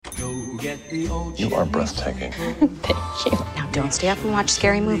You are breathtaking. Thank you. Now don't stay up and watch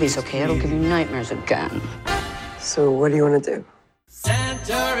scary movies, okay? It'll give you nightmares again. So what do you want to do?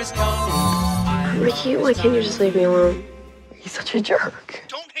 Santa is coming. Ricky, why can't you just leave me alone? He's such a jerk.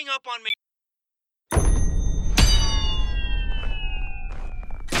 Don't hang up on me.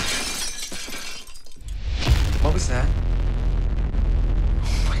 What was that?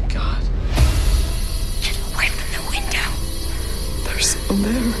 Oh my God. Get away from the window. There's someone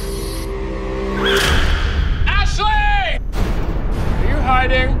there. Ashley! Are you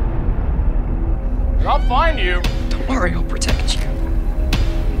hiding? I'll find you. Don't worry, I'll protect you.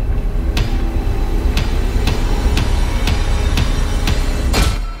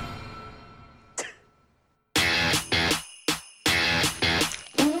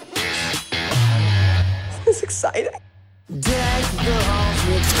 This is exciting.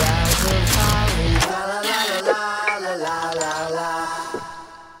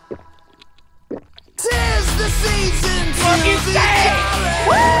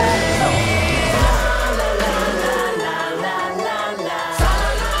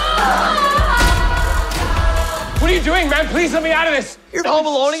 What are you doing, man? Please let me out of this. You're home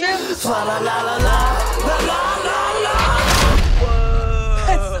alone again? That's awesome!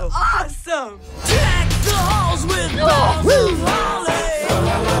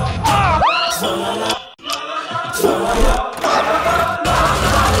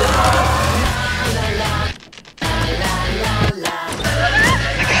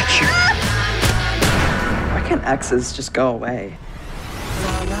 I got you. Why can't exes just go away?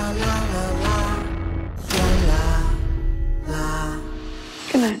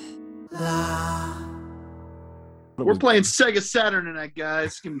 Good night. We're playing Sega Saturn tonight,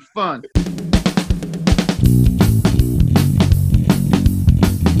 guys. It's going to be fun.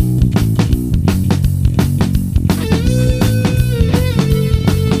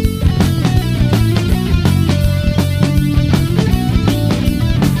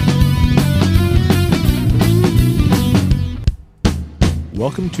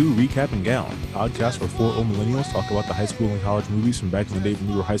 Welcome to Recap and Gown, a podcast where four old millennials talk about the high school and college movies from back in the day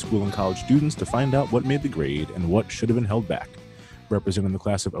when we were high school and college students to find out what made the grade and what should have been held back. Representing the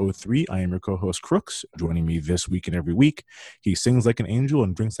class of 03, I am your co-host Crooks. Joining me this week and every week, he sings like an angel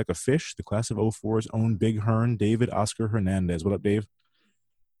and drinks like a fish, the class of 04's own Big Hearn, David Oscar Hernandez. What up, Dave?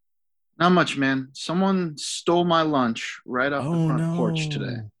 Not much, man. Someone stole my lunch right off the front porch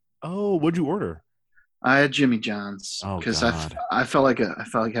today. Oh, what'd you order? I had Jimmy John's because I felt like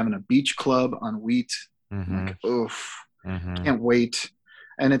having a beach club on wheat. Mm-hmm. Like, oof, can't wait.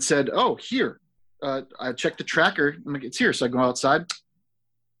 And it said, "Oh, here." I checked the tracker. I'm like, "It's here." So I go outside.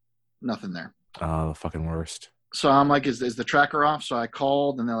 Nothing there. Oh, the fucking worst. So I'm like, "Is the tracker off?" So I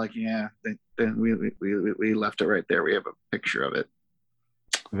called, and they're like, "Yeah." Then we left it right there. We have a picture of it.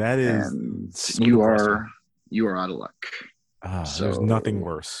 That is. And so you are out of luck. So there's nothing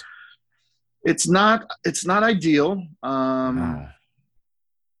worse. It's not ideal. No.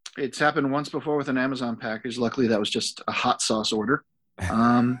 It's happened once before with an Amazon package. Luckily, that was just a hot sauce order.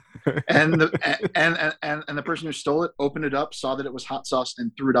 And the person who stole it opened it up, saw that it was hot sauce,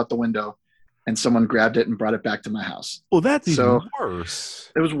 and threw it out the window. And someone grabbed it and brought it back to my house. Well, that's even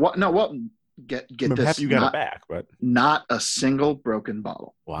worse. It was what? No, what? Get this. You got it back, but not a single broken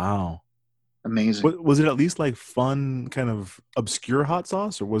bottle. Wow. Amazing. Was it at least like fun, kind of obscure hot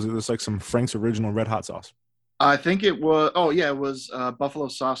sauce, or was it just like some Frank's original red hot sauce? I think it was. Oh yeah, it was buffalo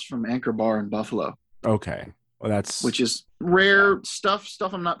sauce from Anchor Bar in Buffalo. Okay, well which is rare stuff.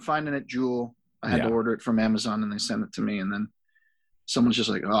 Stuff I'm not finding at Jewel. I had to order it from Amazon, and they sent it to me, and then someone's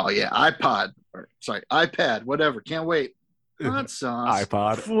just like, "Oh yeah, iPad, whatever. Can't wait." Hot sauce,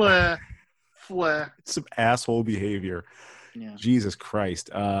 iPod, flair. It's some asshole behavior. Yeah. Jesus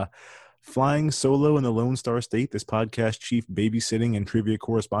Christ. Flying solo in the Lone Star State, this podcast chief babysitting and trivia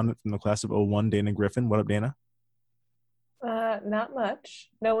correspondent from the class of 01, Dana Griffin. What up, Dana? Not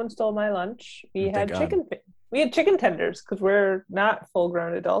much. No one stole my lunch. We Thank had God. chicken tenders because we're not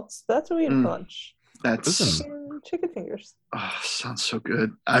full-grown adults. That's what we had for lunch. That's chicken fingers. Oh, sounds so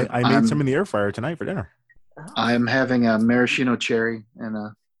good. I made some in the air fryer tonight for dinner. I am having a maraschino cherry and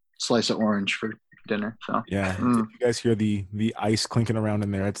a slice of orange for dinner. So yeah, if you guys hear the ice clinking around in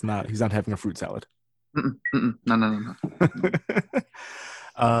there, he's not having a fruit salad. No.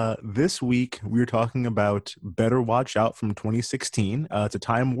 This week we're talking about Better Watch Out from 2016. It's a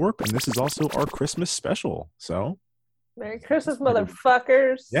time warp, and this is also our Christmas special. So Merry Christmas,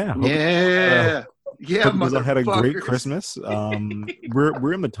 motherfuckers! Yeah, motherfuckers. I had a great Christmas.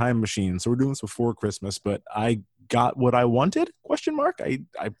 We're in the time machine, so we're doing this before Christmas. But I got what I wanted?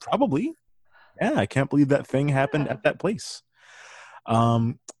 I probably. Yeah, I can't believe that thing happened at that place.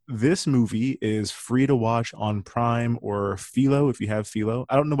 This movie is free to watch on Prime or Philo if you have Philo.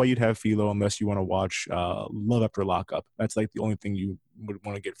 I don't know why you'd have Philo unless you want to watch Love After Lockup. That's like the only thing you would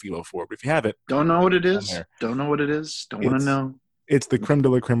want to get Philo for. But if you have it, Don't know what it is. there. Don't know what it is. Don't want to know. It's the creme de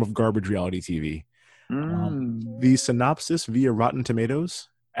la creme of garbage reality TV. The synopsis via Rotten Tomatoes: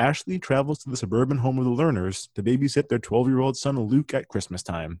 Ashley travels to the suburban home of the Learners to babysit their 12-year-old son Luke at Christmas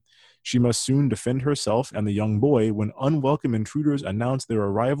time. She must soon defend herself and the young boy when unwelcome intruders announce their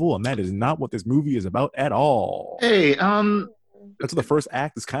arrival, and that is not what this movie is about at all. Hey, That's what the first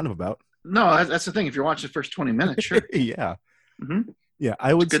act is kind of about. no, that's the thing. If you're watching the first 20 minutes, sure. Yeah. Mhm. Yeah,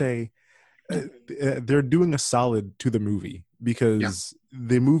 I would Good. say they're doing a solid to the movie because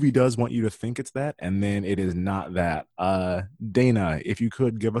the movie does want you to think it's that, and then it is not that. Dana, if you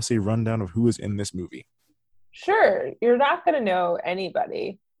could give us a rundown of who is in this movie. Sure, you're not going to know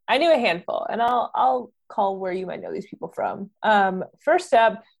anybody. I knew a handful, and I'll call where you might know these people from. First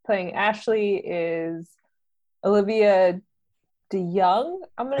up, playing Ashley is Olivia DeYoung.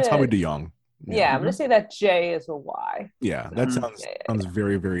 It's probably DeYoung. Yeah, I'm gonna say that J is a Y. Yeah, that sounds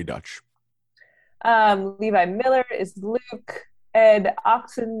very, very Dutch. Levi Miller is Luke. Ed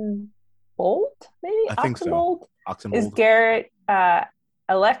Oxenbould, maybe? I think so. Oxenbould is Garrett.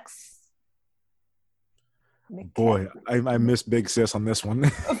 Alex. Boy, I miss Big Sis on this one.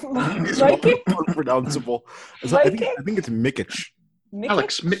 It's Mikey? unpronounceable. I think it's Mikic.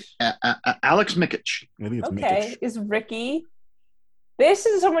 Alex Mikic. Maybe it's Okay, Mikic. is Ricky. This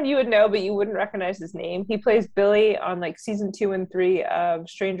is someone you would know, but you wouldn't recognize his name. He plays Billy on like season 2 and 3 of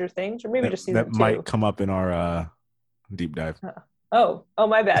Stranger Things, or maybe just season 2. That might come up in our deep dive. Oh,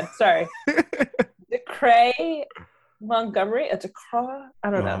 my bad. Sorry. DeCray Montgomery. It's a craw. I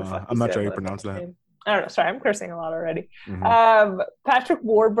don't know. How the fuck I'm not say sure how you that pronounce that. name. I don't know. Sorry, I'm cursing a lot already. Mhm. Patrick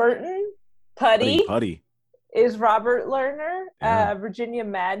Warburton, Putty. is Robert Lerner. Yeah. Virginia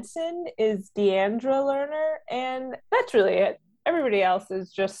Madsen is Deandra Lerner, and that's really it. Everybody else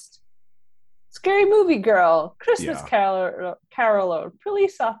is just Scary Movie Girl, Christmas Caroler,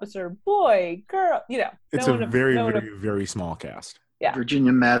 police officer, boy, girl. You know, It's a very, very small cast. Yeah.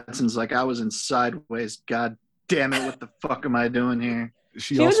 Virginia Madsen's like, I was in Sideways. God damn it, what the fuck am I doing here?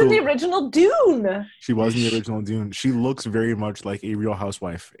 She was in the original Dune. She was in the original Dune. She looks very much like a Real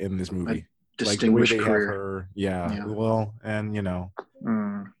Housewife in this movie. Distinguished like the way they career. have her. Yeah. Well, and you know.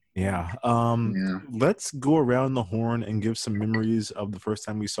 Mm. Yeah. Yeah. Let's go around the horn and give some memories of the first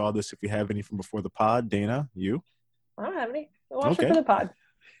time we saw this. If you have any from before the pod, Dana, you? I don't have any. I watched it for the pod.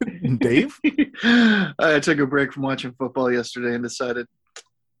 Dave? I took a break from watching football yesterday and decided,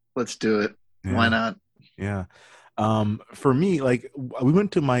 let's do it. Yeah. Why not? Yeah. For me, like we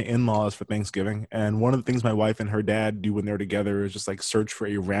went to my in-laws for Thanksgiving, and one of the things my wife and her dad do when they're together is just like search for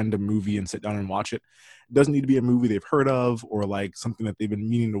a random movie and sit down and watch it. It doesn't need to be a movie they've heard of or like something that they've been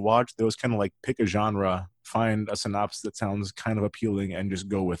meaning to watch. They always kind of like pick a genre, find a synopsis that sounds kind of appealing, and just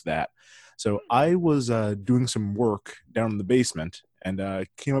go with that. So I was doing some work down in the basement and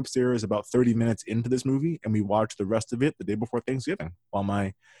came upstairs about 30 minutes into this movie, and we watched the rest of it the day before Thanksgiving while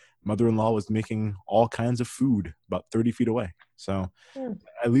my mother-in-law was making all kinds of food about 30 feet away. So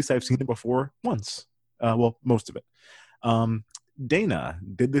at least I've seen it before once. Well, most of it. Dana,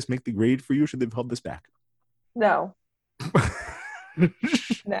 did this make the grade for you, or should they have held this back? No.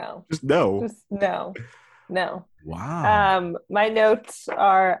 No. Just no. Just no. No. Wow. My notes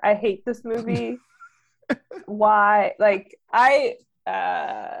are, I hate this movie. Why? Like,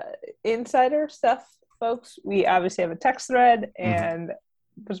 insider stuff, folks. We obviously have a text thread, and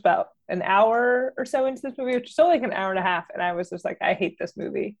it was about an hour or so into this movie, which is only like an hour and a half, and I was just like, I hate this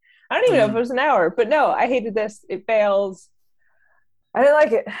movie. I don't even know if it was an hour, but no, I hated this. It fails. I didn't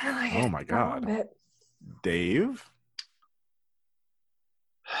like it. Oh my God. Dave?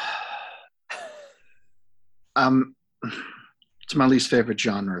 It's my least favorite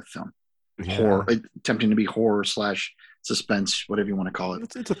genre of film. Yeah. Horror, attempting to be horror / suspense, whatever you want to call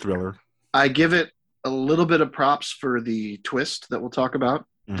it. It's a thriller. I give it a little bit of props for the twist that we'll talk about.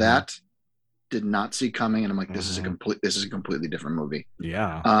 That did not see coming, and I'm like, this is a completely different movie.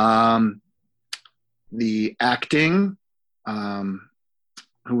 Yeah. The acting,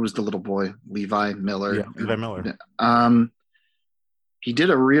 who was the little boy? Levi Miller. Yeah, Levi Miller. He did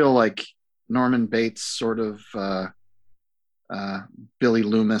a real like Norman Bates sort of Billy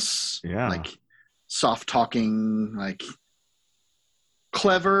Loomis, like soft talking, like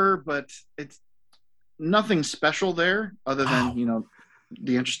clever, but it's nothing special there other than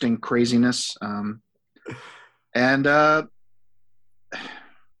the interesting craziness. No.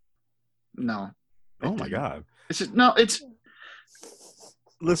 Oh my God. It's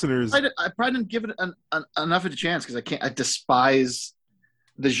listeners, I probably didn't give it enough of a chance because I despise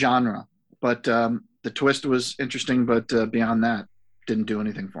the genre. But the twist was interesting, but beyond that, didn't do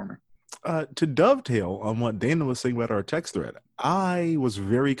anything for me. To dovetail on what Dana was saying about our text thread, I was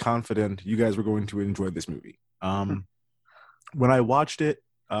very confident you guys were going to enjoy this movie. When I watched it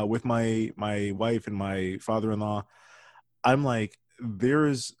with my wife and my father-in-law, I'm like,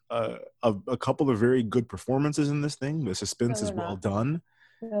 there's a couple of very good performances in this thing. The suspense is well done.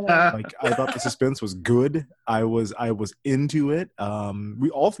 Like, I thought the suspense was good. I was into it. We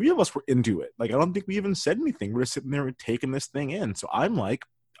all three of us were into it. Like, I don't think we even said anything. We're just sitting there and taking this thing in. So I'm like,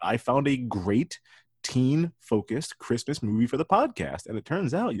 I found a great teen-focused Christmas movie for the podcast, and it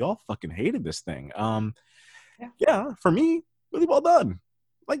turns out y'all fucking hated this thing. Yeah, for me, really well done.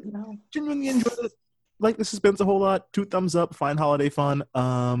 Like, genuinely enjoyed it. Like the suspense a whole lot. 2 thumbs up. Fine holiday fun.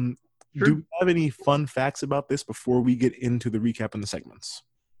 Sure. Do we have any fun facts about this before we get into the recap and the segments?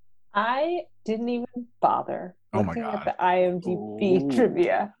 I didn't even bother looking at the IMDb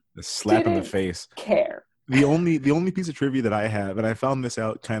trivia. The slap in the face. Care. The only piece of trivia that I have, and I found this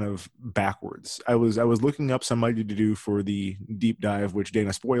out kind of backwards. I was looking up somebody to do for the deep dive, which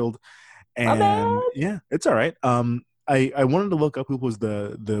Dana spoiled, and yeah, it's all right. I wanted to look up who was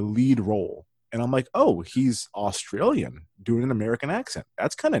the lead role, and I'm like, oh, he's Australian doing an American accent.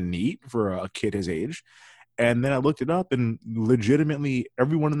 That's kind of neat for a kid his age. And then I looked it up, and legitimately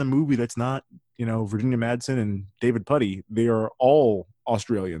everyone in the movie that's not, Virginia Madsen and David Puddy, they are all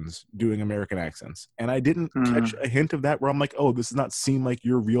Australians doing American accents. And I didn't catch a hint of that where I'm like, oh, this does not seem like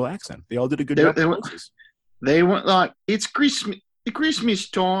your real accent. They all did a good job. They went like, it's Christmas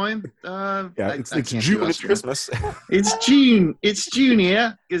time. It's June. It's Christmas. It's June. It's June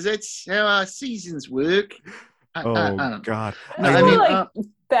here because that's how our seasons work. God! No, I mean, like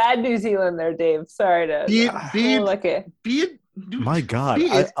bad New Zealand there, Dave. Sorry to beard. My God,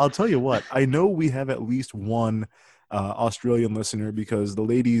 I'll tell you what. I know we have at least one Australian listener because the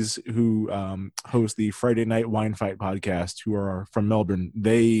ladies who host the Friday Night Wine Fight podcast, who are from Melbourne,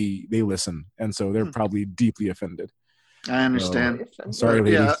 they listen, and so they're probably deeply offended. I understand. So, sorry,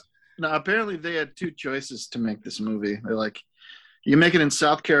 ladies. Yeah. No, apparently they had 2 choices to make this movie. They're like, you make it in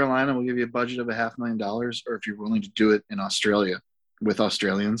South Carolina, we'll give you a budget of $500,000, or if you're willing to do it in Australia with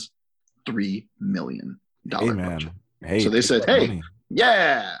Australians, $3 million budget. Hey, so they said, hey, money.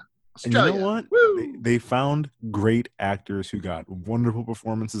 Yeah. Australia. And you know what? They found great actors who got wonderful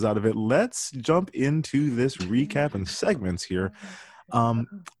performances out of it. Let's jump into this recap and segments here.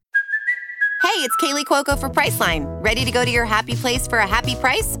 Hey, it's Kaylee Cuoco for Priceline. Ready to go to your happy place for a happy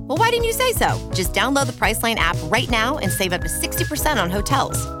price? Well, why didn't you say so? Just download the Priceline app right now and save up to 60% on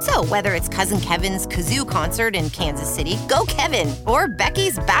hotels. So whether it's Cousin Kevin's Kazoo Concert in Kansas City, go Kevin, or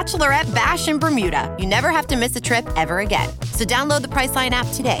Becky's Bachelorette Bash in Bermuda, you never have to miss a trip ever again. So download the Priceline app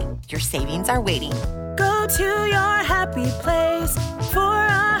today. Your savings are waiting. Go to your happy place for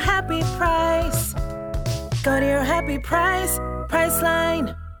a happy price. Go to your happy price,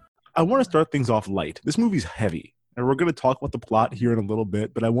 Priceline. I want to start things off light. This movie's heavy, and we're going to talk about the plot here in a little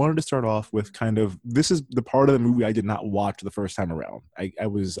bit, but I wanted to start off with this is the part of the movie I did not watch the first time around. I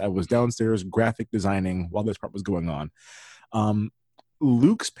was downstairs graphic designing while this part was going on.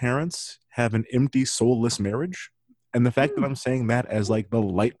 Luke's parents have an empty, soulless marriage, and the fact that I'm saying that as like the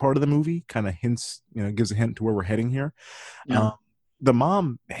light part of the movie kind of hints, gives a hint to where we're heading here. Yeah. The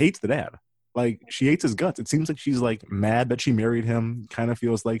mom hates the dad. Like, she hates his guts. It seems like she's like mad that she married him. Kind of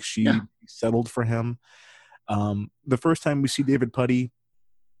feels like she settled for him. The first time we see David Puddy,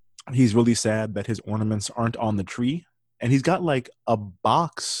 he's really sad that his ornaments aren't on the tree. And he's got like a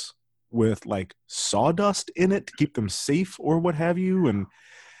box with like sawdust in it to keep them safe or what have you. And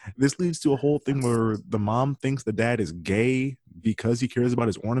this leads to a whole thing where the mom thinks the dad is gay because he cares about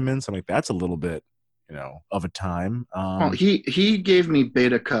his ornaments. I'm like, that's a little bit, of a time. He gave me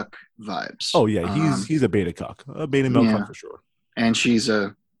beta cuck vibes. Oh yeah, he's a beta cuck, a beta male cuck for sure. And she's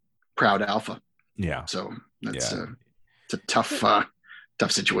a proud alpha. Yeah. So that's it's a tough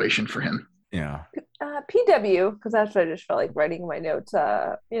situation for him. Yeah. PW, because that's what I just felt like writing in my notes.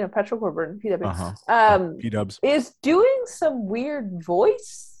 Patrick Warburton, PW, P-dubs is doing some weird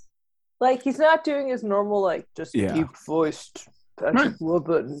voice. Like, he's not doing his normal deep voiced.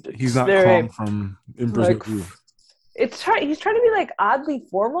 He's not calm from Emperor's Groove. He's trying to be like oddly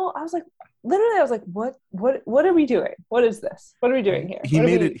formal. I was like, what are we doing? What is this? What are we doing here? He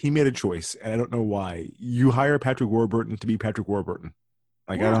made a choice, and I don't know why. You hire Patrick Warburton to be Patrick Warburton.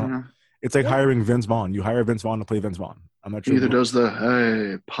 Like, I don't know. It's like hiring Vince Vaughn. You hire Vince Vaughn to play Vince Vaughn. I'm not sure. Either does the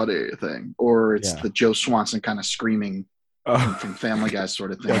hey putty thing, or it's the Joe Swanson kind of screaming from Family Guy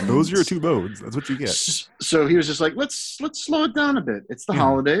sort of thing. Yeah, those are your two modes. That's what you get. So he was just like, let's slow it down a bit. It's the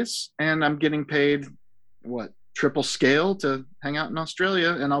holidays, and I'm getting paid triple scale to hang out in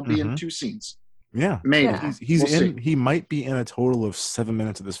Australia, and I'll be in 2 scenes. Yeah, maybe he's in. See. He might be in a total of 7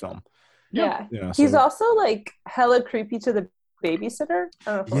 minutes of this film. Yeah. He's also like hella creepy to the babysitter.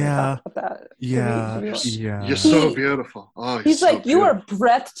 I don't know if talk about that. You're so beautiful. Oh, he's so like, beautiful. you are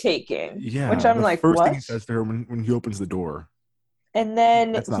breathtaking. Yeah, which I'm like, first what? thing he says to her when he opens the door. And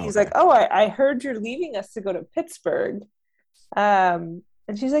then he's like, oh, I heard you're leaving us to go to Pittsburgh. And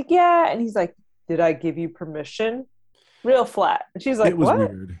she's like, yeah. And he's like, did I give you permission? Real flat. And she's like, it was what?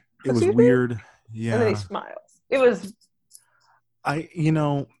 Weird. It was weird. Yeah. And then he smiles. It was.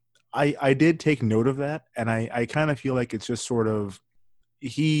 I did take note of that, and I kind of feel like it's just sort of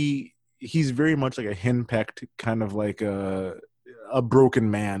he's very much like a henpecked kind of like a broken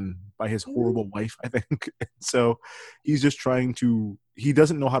man by his horrible wife, I think. So he's just he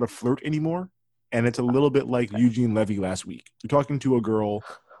doesn't know how to flirt anymore, and it's a little bit like Eugene Levy last week. You're talking to a girl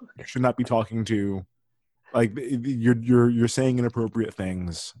you should not be talking to, like you're saying inappropriate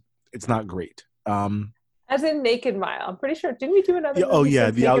things. It's not great. As in Naked Mile. I'm pretty sure. Didn't we do another?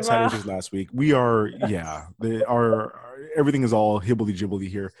 The Outsiders was last week. We are, everything is all hibbly jibbly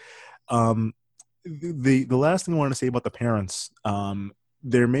here. The last thing I wanted to say about the parents,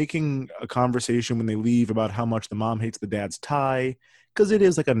 they're making a conversation when they leave about how much the mom hates the dad's tie, because it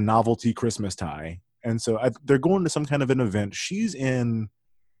is like a novelty Christmas tie. And so they're going to some kind of an event. She's in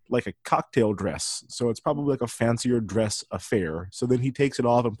like a cocktail dress, so it's probably like a fancier dress affair. So then he takes it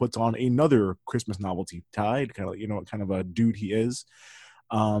off and puts on another Christmas novelty tie, kind of what kind of a dude he is.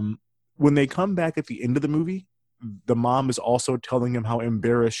 When they come back at the end of the movie, the mom is also telling him how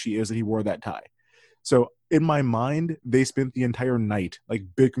embarrassed she is that he wore that tie. So in my mind, they spent the entire night like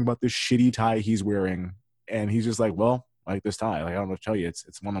bickering about this shitty tie he's wearing, and he's just like, well, I like this tie, like, I don't know what to tell you, it's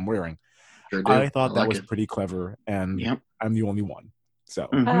the one I'm wearing. Sure, I thought that was pretty clever, and I'm the only one. So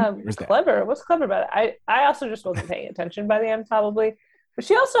clever. What's clever about it? I also just wasn't paying attention by the end, probably.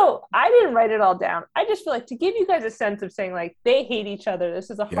 But I didn't write it all down. I just feel like to give you guys a sense of saying like they hate each other. This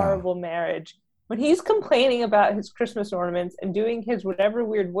is a horrible marriage. When he's complaining about his Christmas ornaments and doing his whatever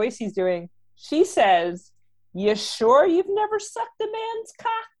weird voice he's doing, she says, "You sure you've never sucked a man's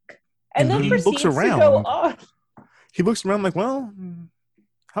cock?" And then proceeds to go on. He looks around like, well,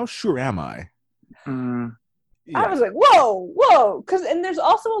 how sure am I? I was like, whoa. And there's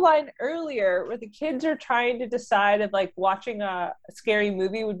also a line earlier where the kids are trying to decide if like watching a scary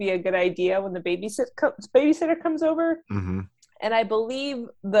movie would be a good idea when the babysitter comes over. Mm-hmm. And I believe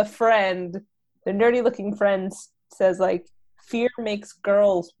the nerdy looking friend says like, fear makes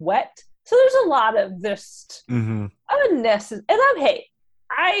girls wet. So there's a lot of this unnecessary. And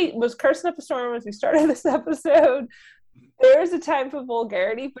I was cursing up a storm as we started this episode. There is a time for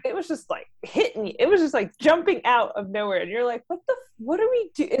vulgarity, but it was just like hitting you. It was just like jumping out of nowhere. And you're like, what are we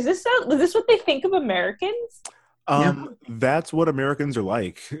doing? Is this what they think of Americans? That's what Americans are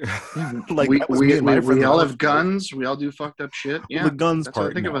like. Like we all have guns. We all do fucked up shit. Yeah, the guns that's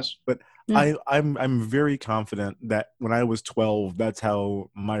part. Think of us. But I'm very confident that when I was 12, that's how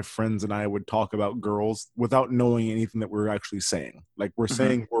my friends and I would talk about girls without knowing anything that we're actually saying. Like we're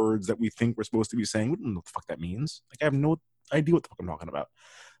saying words that we think we're supposed to be saying. We don't know what the fuck that means. Like I have no idea what the fuck I'm talking about.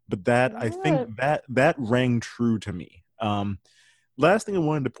 But I think that rang true to me. Last thing I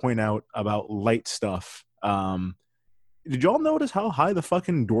wanted to point out about light stuff. Did y'all notice how high the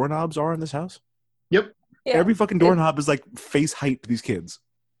fucking doorknobs are in this house? Yep. Yeah. Every fucking doorknob is like face height to these kids.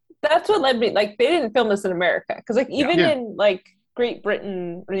 That's what led me, like, they didn't film this in America. Because, like, even in, like, Great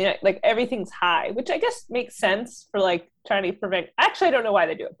Britain, like, everything's high, which I guess makes sense for, like, trying to prevent. Actually, I don't know why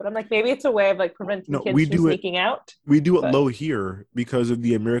they do it, but I'm like, maybe it's a way of, like, preventing kids from sneaking out. We do it low here because of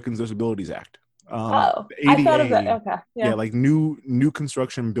the Americans with Disabilities Act. I thought of that. Okay. Yeah, like new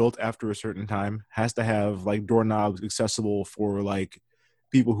construction built after a certain time has to have, like, doorknobs accessible for, like,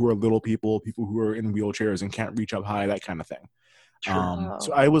 people who are little people who are in wheelchairs and can't reach up high, that kind of thing.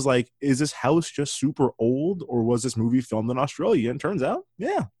 So I was like, is this house just super old, or was this movie filmed in Australia? And turns out,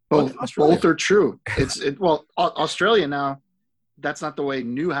 both are true. Well, Australia now, that's not the way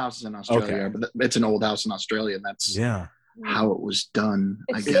new houses in Australia are, but it's an old house in Australia, and that's how it was done.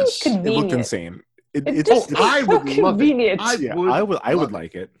 I guess convenient. It looked insane. I would love it. I would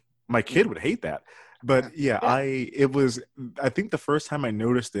like it. My kid would hate that. But I think the first time I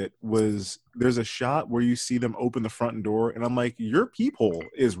noticed it was there's a shot where you see them open the front door, and I'm like, your peephole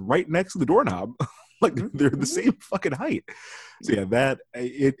is right next to the doorknob. Like they're the same fucking height. So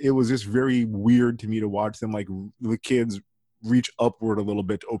it was just very weird to me to watch them, like the kids reach upward a little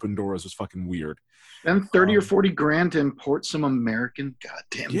bit to open doors was fucking weird. And 30 or 40 grand to import some American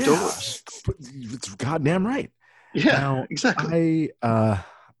goddamn doors. It's goddamn right. Yeah, now, exactly.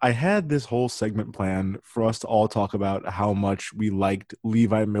 I had this whole segment planned for us to all talk about how much we liked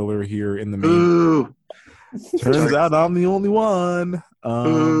Levi Miller here in the main. Ooh. Turns out I'm the only one.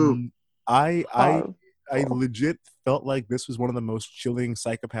 I legit felt like this was one of the most chilling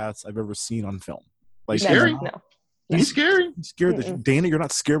psychopaths I've ever seen on film. Like, he's scary. No. He's scary. He's scared. Dana, you're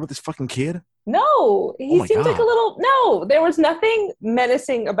not scared with this fucking kid? No, he seems like God. a little. No, there was nothing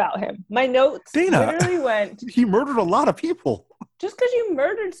menacing about him. My notes Dana, literally went. He murdered a lot of people. Just because you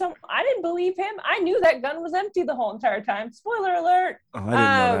murdered someone, I didn't believe him. I knew that gun was empty the whole entire time. Spoiler alert. Oh, I didn't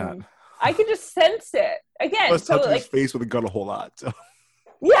know that. I could just sense it. Again, Let's touch like, his face with a gun a whole lot. So.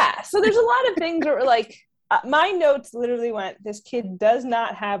 Yeah, so there's a lot of things where like my notes literally went, this kid does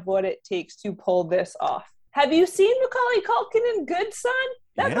not have what it takes to pull this off. Have you seen Macaulay Culkin in Good Son?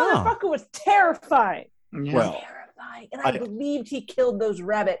 That motherfucker was terrifying. Yeah. Well, terrifying. And I believed he killed those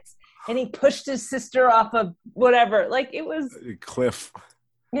rabbits and he pushed his sister off of whatever. Like it was Cliff.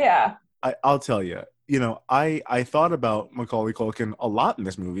 Yeah. I'll tell you, I thought about Macaulay Culkin a lot in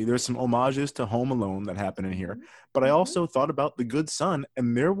this movie. There's some homages to Home Alone that happen in here, but I also thought about The Good Son,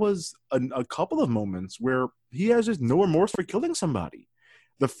 and there was a couple of moments where he has just no remorse for killing somebody.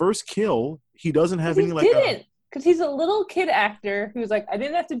 The first kill, he doesn't have any like. He didn't, because he's a little kid actor who's like, I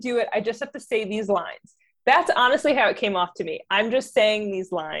didn't have to do it. I just have to say these lines. That's honestly how it came off to me. I'm just saying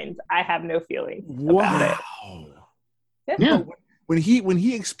these lines. I have no feeling about it. Yeah. When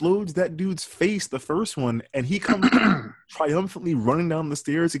he explodes that dude's face, the first one, and he comes triumphantly running down the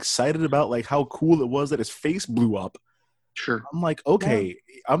stairs, excited about like how cool it was that his face blew up. Sure. I'm like, okay.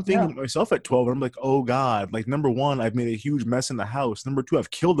 I'm thinking to myself at 12, and I'm like, oh God, like number one, I've made a huge mess in the house. Number two,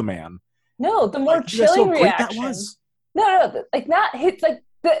 I've killed a man. No, the more chilling reaction. That was. No, like not hit. Like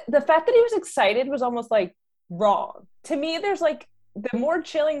the fact that he was excited was almost like wrong to me. There's like the more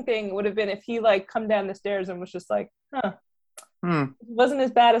chilling thing would have been if he like come down the stairs and was just like, huh. It wasn't as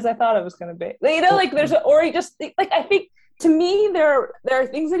bad as I thought it was going to be. Like there's or he just like I think to me there are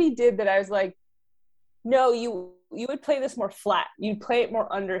things that he did that I was like, no, you would play this more flat. You'd play it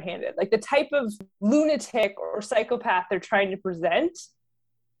more underhanded. Like the type of lunatic or psychopath they're trying to present,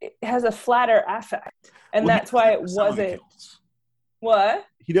 it has a flatter affect, and that's why it wasn't. What?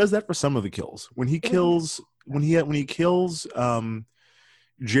 He does that for some of the kills. When he kills when he kills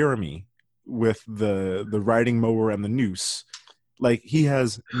Jeremy with the riding mower and the noose. Like he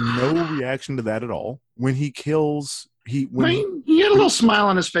has no reaction to that at all. When he kills, he had a little smile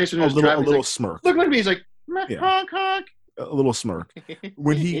on his face when he was driving. A little smirk. Look at me, he's like, honk, honk. A little smirk.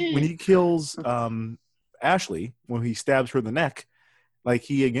 When he kills Ashley, when he stabs her in the neck, like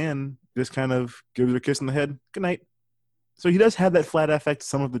he again just kind of gives her a kiss on the head. Good night. So he does have that flat affect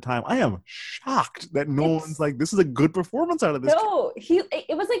some of the time. I am shocked that no one's like, this is a good performance out of this. No,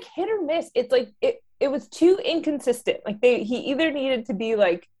 it was like hit or miss. It's like it was too inconsistent. Like he either needed to be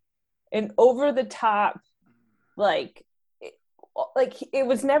like an over the top, like it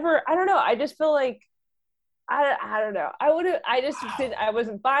was never. I don't know. I just feel like I don't know. I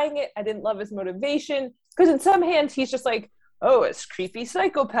wasn't buying it. I didn't love his motivation because in some hands he's just like, oh, it's creepy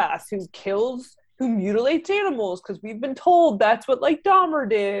psychopath who mutilates animals because we've been told that's what like Dahmer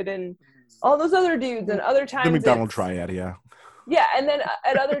did and all those other dudes, and other times the McDonald triad, yeah, and then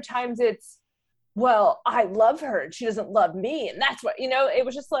at other times it's, well, I love her and she doesn't love me, and that's what it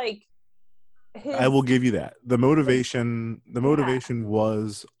was just like I will give you that the motivation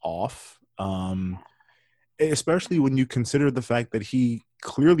was off, especially when you consider the fact that he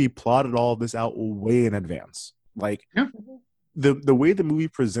clearly plotted all this out way in advance. Like the way the movie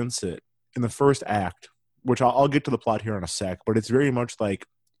presents it in the first act, which I'll get to the plot here in a sec, but it's very much like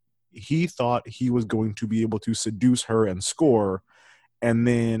he thought he was going to be able to seduce her and score, and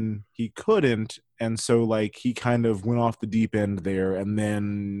then he couldn't, and so like he kind of went off the deep end there, and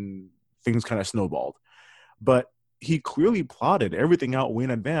then things kind of snowballed. But he clearly plotted everything out way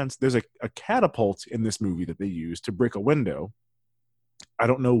in advance. There's a catapult in this movie that they use to break a window. I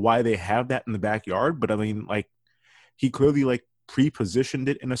don't know why they have that in the backyard, but I mean, like, he clearly like pre-positioned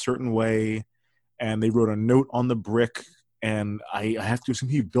it in a certain way, and they wrote a note on the brick, and I have to assume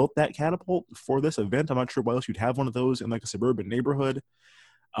he built that catapult for this event. I'm not sure why else you'd have one of those in like a suburban neighborhood.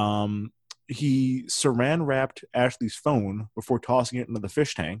 He saran wrapped Ashley's phone before tossing it into the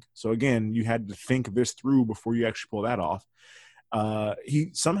fish tank, so again, you had to think this through before you actually pull that off. He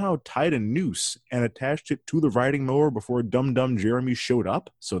somehow tied a noose and attached it to the riding mower before Dum Jeremy showed up,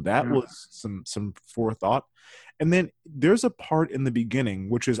 so that was some forethought. And then there's a part in the beginning,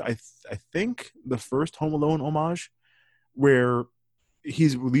 which is I think the first Home Alone homage, where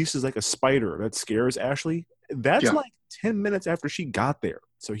he's releases like a spider that scares Ashley. That's like 10 minutes after she got there.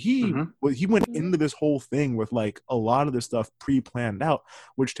 So he went into this whole thing with like a lot of this stuff pre-planned out,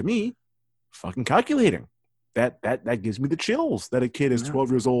 which to me, fucking calculating. That gives me the chills that a kid is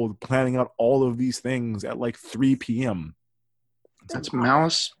 12 years old planning out all of these things at like 3 p.m. That's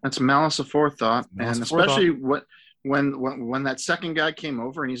malice. That's malice aforethought. Malice and aforethought. especially when that second guy came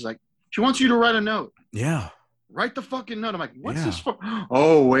over and he's like, she wants you to write a note. Yeah. Write the fucking note. I'm like, what's this for?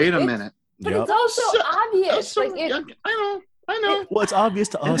 Oh, wait a minute. But it's also obvious. Like I know. Well, it's obvious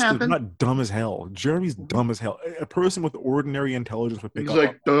to us. We're happened. not dumb as hell. Jeremy's dumb as hell. A person with ordinary intelligence would pick He's up.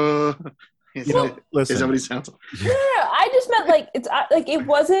 like, duh. You know, listen. Is that what he sounds like? No. I just meant like it's like it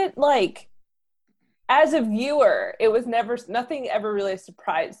wasn't like as a viewer, it was nothing ever really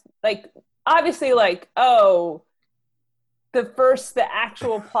surprised. Like obviously, like the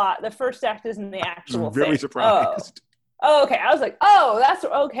actual plot, the first act isn't the actual very thing. surprised. Oh, okay. I was like, oh, that's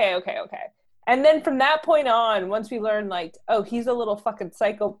okay. And then from that point on, once we learned like, oh, he's a little fucking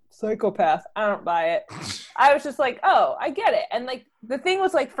psychopath. I don't buy it. I was just like, oh, I get it. And like the thing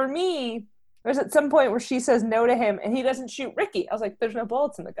was like for me, there's at some point where she says no to him and he doesn't shoot Ricky. I was like, there's no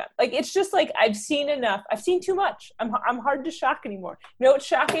bullets in the gun. Like it's just like I've seen enough. I've seen too much. I'm hard to shock anymore. You know what's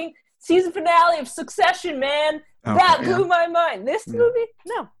shocking? Season finale of Succession, man. Okay. That blew my mind. This movie,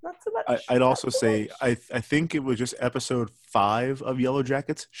 no, not so much. I'd also say I think it was just episode 5 of Yellow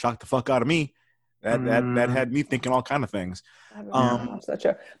Jackets shocked the fuck out of me. That had me thinking all kind of things.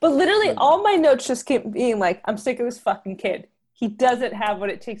 But literally, all my notes just kept being like, "I'm sick of this fucking kid. He doesn't have what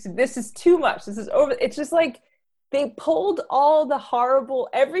it takes. This is too much. This is over." It's just like they pulled all the horrible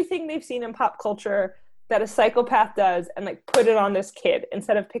everything they've seen in pop culture that a psychopath does and like put it on this kid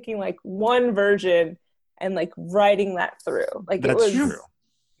instead of picking like one version and like writing that through. Like that's it was true.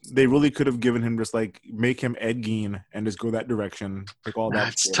 They really could have given him just like make him Ed Gein and just go that direction. Like all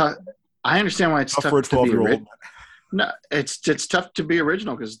that. It's tough. I understand why it's tough for a 12-year-old. No, it's tough to be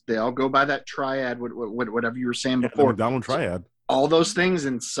original because they all go by that triad. Whatever you were saying before, Donald triad. All those things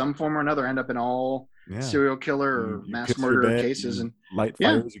in some form or another end up in all serial killer or mass murder cases and light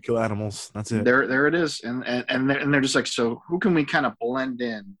fires. You kill animals. That's it. There it is. And they're just like, so who can we kind of blend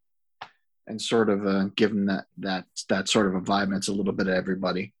in and sort of give him that sort of a vibe? It's a little bit of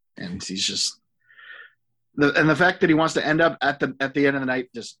everybody, and he's just the fact that he wants to end up at the end of the night,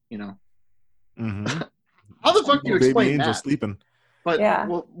 just Mm-hmm. How the fuck do you explain that? Sleeping. But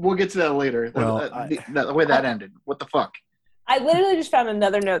we'll get to that later. Well, the way that ended. What the fuck? I literally just found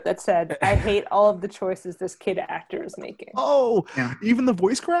another note that said, I hate all of the choices this kid actor is making. Oh, even the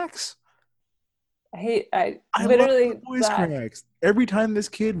voice cracks? I literally love the voice cracks. Every time this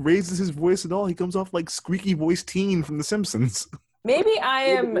kid raises his voice at all, he comes off like squeaky voice teen from The Simpsons. Maybe I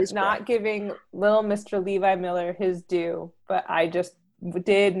am not giving little Mr. Levi Miller his due, but I just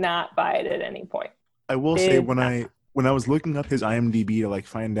did not buy it at any point. I will say when I was looking up his IMDb to like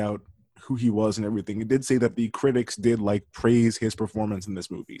find out who he was and everything, it did say that the critics did like praise his performance in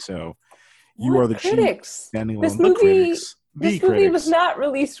this movie. So you are the critics standing alone. This movie was not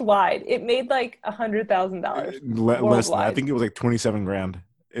released wide. It made like $100,000. Less than that. I think it was like $27,000.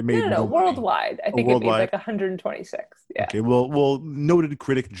 It made no worldwide. I think it made like 126. Yeah. Okay. Well, noted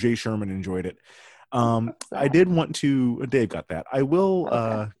critic Jay Sherman enjoyed it. I did want to. Dave got that. I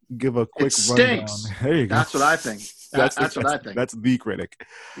will give a quick rundown. There you go. That's what I think. That's what I think. That's the critic.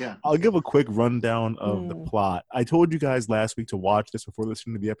 Yeah. I'll give a quick rundown of the plot. I told you guys last week to watch this before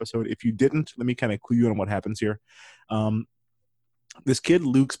listening to the episode. If you didn't, let me kind of clue you on what happens here. This kid,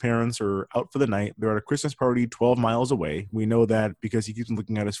 Luke's parents are out for the night. They're at a Christmas party 12 miles away. We know that because he keeps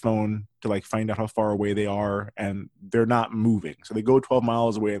looking at his phone to like find out how far away they are, and they're not moving. So they go 12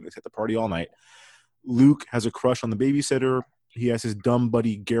 miles away and they set the party all night. Luke has a crush on the babysitter. He has his dumb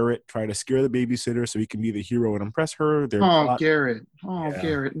buddy Garrett try to scare the babysitter so he can be the hero and impress her. Garrett.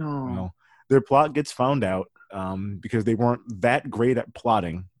 Garrett, no. Their plot gets found out because they weren't that great at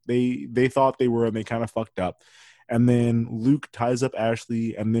plotting. They thought they were, and they kind of fucked up. And then Luke ties up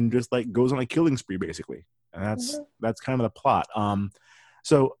Ashley and then just like goes on a killing spree basically. And that's kind of the plot.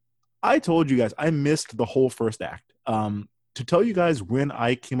 So I told you guys I missed the whole first act. To tell you guys when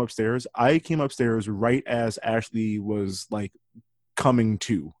I came upstairs right as Ashley was like coming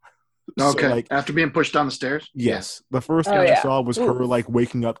to. Okay. So, like, after being pushed down the stairs? Yes. The first thing I saw was her like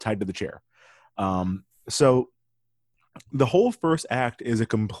waking up tied to the chair. So the whole first act is a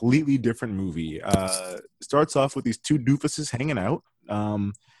completely different movie. Starts off with these two doofuses hanging out.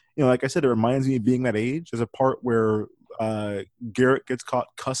 Like I said, it reminds me of being that age. There's a part where Garrett gets caught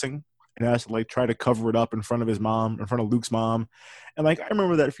cussing and has to like try to cover it up in front of his mom, in front of Luke's mom. And like I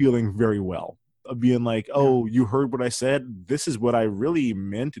remember that feeling very well. of being like, oh, you heard what I said? This is what I really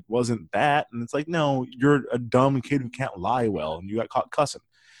meant. It wasn't that. And it's like, no, you're a dumb kid who can't lie well, and you got caught cussing.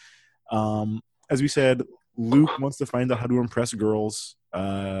 As we said, Luke wants to find out how to impress girls.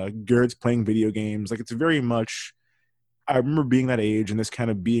 Garrett's playing video games. Like, it's very much, I remember being that age and this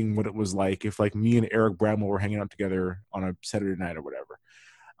kind of being what it was like if like me and Eric Bramwell were hanging out together on a Saturday night or whatever.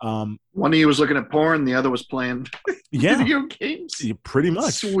 One of you was looking at porn, the other was playing video games. Yeah, pretty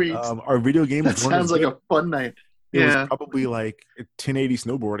much. Sweet. Our video games. That sounds like a fun night. It was probably like 1080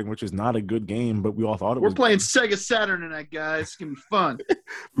 snowboarding, which is not a good game, but we all thought it was. We're playing Sega Saturn tonight, guys. It's gonna be fun.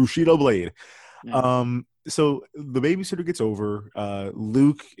 Bushido Blade. Yeah. So the babysitter gets over.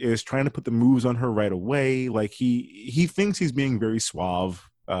 Luke is trying to put the moves on her right away. Like he thinks he's being very suave.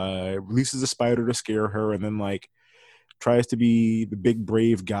 Releases a spider to scare her, and then like tries to be the big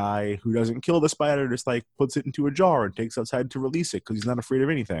brave guy who doesn't kill the spider, just like puts it into a jar and takes outside to release it because he's not afraid of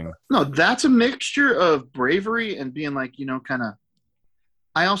anything. No, that's a mixture of bravery and being like, kind of.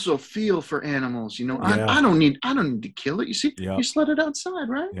 I also feel for animals, I don't need to kill it. You see, you just let it outside,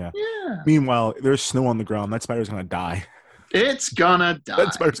 right? Yeah. Meanwhile, there's snow on the ground. That spider's gonna die. It's gonna die.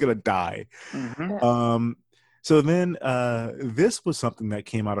 That spider's gonna die. Mm-hmm. So then this was something that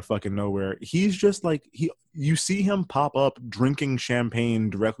came out of fucking nowhere. He's just like you see him pop up drinking champagne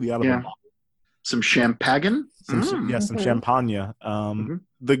directly out of a bottle. Some champagne? Some champagne.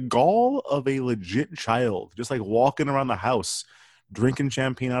 The gall of a legit child, just like walking around the house, drinking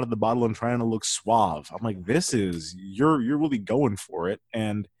champagne out of the bottle and trying to look suave. I'm like, you're really going for it.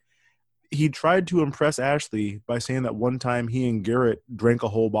 And he tried to impress Ashley by saying that one time he and Garrett drank a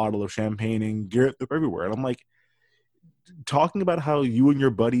whole bottle of champagne and Garrett threw everywhere. And I'm like, talking about how you and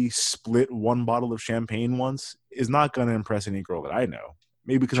your buddy split one bottle of champagne once is not going to impress any girl that I know.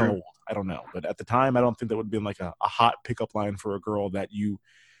 Maybe because I'm old. I don't know. But at the time, I don't think that would have been like a hot pickup line for a girl that you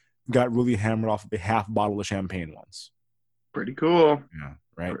got really hammered off of a half bottle of champagne once. Pretty cool. Yeah,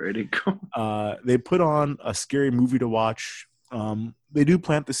 right? Pretty cool. They put on a scary movie to watch. They do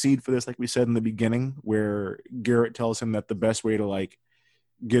plant the seed for this, like we said in the beginning, where Garrett tells him that the best way to like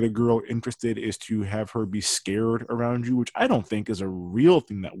get a girl interested is to have her be scared around you, which I don't think is a real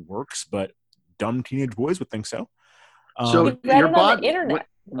thing that works, but dumb teenage boys would think so. So your body,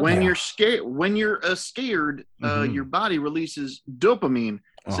 when you're scared, your body releases dopamine.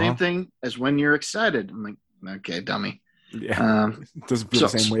 Same thing as when you're excited. I'm like, okay, dummy. Yeah, it doesn't feel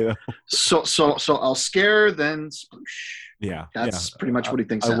the same way though. So I'll scare, then sploosh. Yeah, that's pretty much what he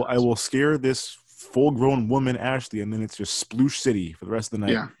thinks. I will scare this full-grown woman, Ashley, and then it's just sploosh city for the rest of the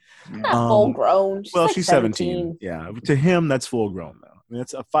night. Yeah, not full-grown. She's 17. Yeah, to him that's full-grown though. I mean,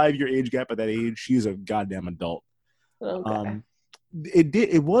 it's a 5-year age gap at that age. She's a goddamn adult. Okay.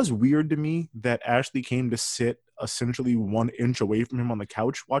 It was weird to me that Ashley came to sit essentially 1 inch away from him on the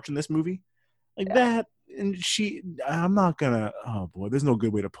couch watching this movie, that. And I'm not gonna, oh boy, there's no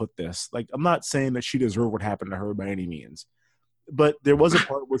good way to put this. Like, I'm not saying that she deserved what happened to her by any means. But there was a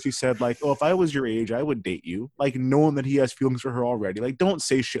part where she said, like, oh, if I was your age, I would date you. Like, knowing that he has feelings for her already. Like, don't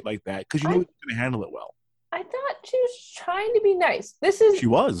say shit like that because you know he's going to handle it well. I thought she was trying to be nice. She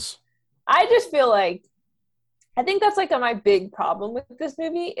was. I just feel like, I think that's like my big problem with this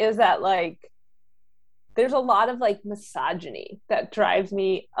movie is that, like, there's a lot of like misogyny that drives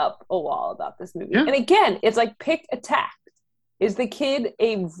me up a wall about this movie. Yeah. And again, it's like pick a tact. Is the kid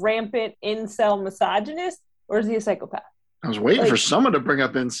a rampant incel misogynist or is he a psychopath? I was waiting for someone to bring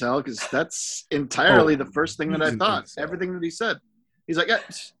up incel because that's entirely the first thing that I thought. Everything that he said. He's like,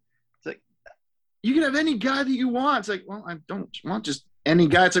 it's like, you can have any guy that you want. It's like, well, I don't want just any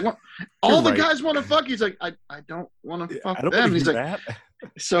guy. It's like, well, all the guys want to fuck. He's like, I don't want to fuck them. He's like,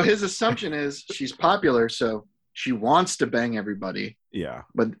 so his assumption is she's popular, so she wants to bang everybody. Yeah.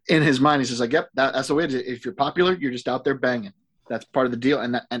 But in his mind, he says like, yep, that's the way it is. If you're popular, you're just out there banging. That's part of the deal.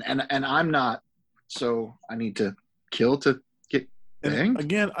 And I'm not, so I need to kill to get banged.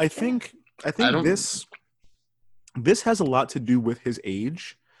 Again, I think this has a lot to do with his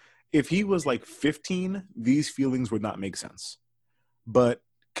age. If he was like 15, these feelings would not make sense. But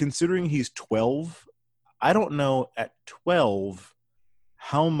considering he's 12, I don't know at 12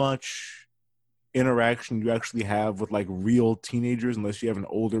 how much interaction you actually have with like real teenagers unless you have an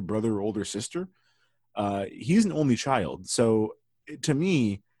older brother or older sister. He's an only child. So to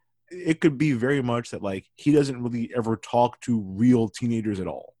me, it could be very much that like he doesn't really ever talk to real teenagers at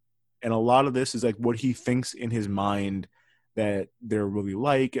all. And a lot of this is like what he thinks in his mind that they're really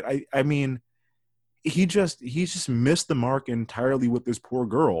like. And I mean, he just missed the mark entirely with this poor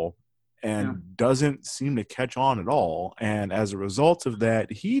girl and doesn't seem to catch on at all. And as a result of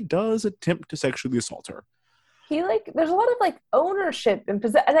that, he does attempt to sexually assault her. he like there's a lot of like ownership and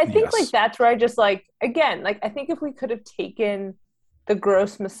and I think like that's where I just like again like I think if we could have taken the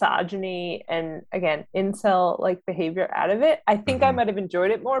gross misogyny and again incel like behavior out of it, I think I might have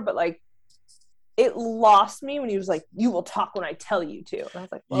enjoyed it more. But like it lost me when he was like, "You will talk when I tell you to," and I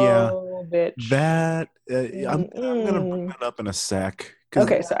was like, "Oh, bitch." That I'm gonna bring that up in a sec.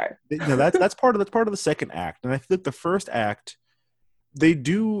 Okay, sorry. That's part of the second act, and I feel like the first act they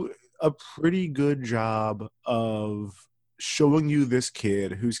do a pretty good job of showing you this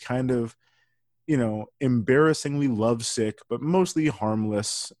kid who's kind of, embarrassingly lovesick, but mostly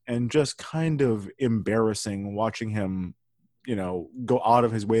harmless, and just kind of embarrassing watching him, go out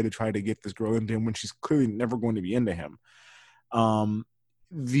of his way to try to get this girl into him when she's clearly never going to be into him.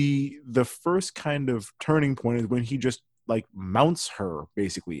 The first kind of turning point is when he just like mounts her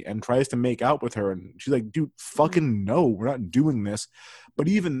basically and tries to make out with her, and she's like, dude, fucking no, we're not doing this. But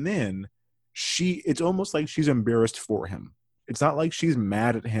even then, it's almost like she's embarrassed for him. It's not like she's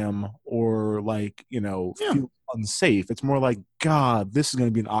mad at him or like, feel unsafe. It's more like, God, this is going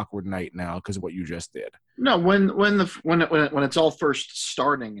to be an awkward night now because of what you just did. No, when it's all first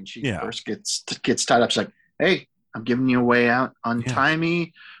starting and she first gets tied up, she's like, hey, I'm giving you a way out. Untie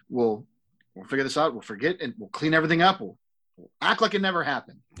me. We'll figure this out. We'll forget and we'll clean everything up. We'll act like it never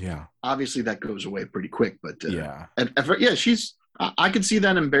happened. Yeah. Obviously that goes away pretty quick, but she's. I can see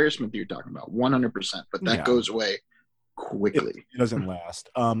that embarrassment that you're talking about 100%, but that goes away quickly. It doesn't last.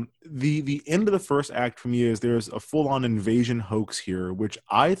 The end of the first act for me is there's a full-on invasion hoax here, which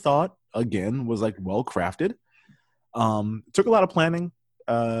I thought again was like well crafted. Took a lot of planning.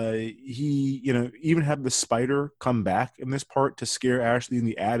 He even had the spider come back in this part to scare Ashley in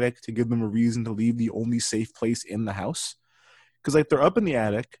the attic to give them a reason to leave the only safe place in the house, because like they're up in the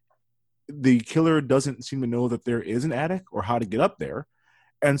attic, the killer doesn't seem to know that there is an attic or how to get up there,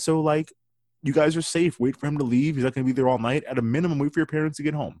 and so like, you guys are safe. Wait for him to leave. He's not going to be there all night. At a minimum, wait for your parents to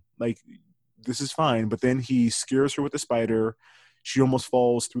get home. Like, this is fine. But then he scares her with the spider. She almost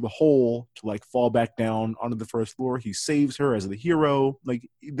falls through the hole to, like, fall back down onto the first floor. He saves her as the hero. Like,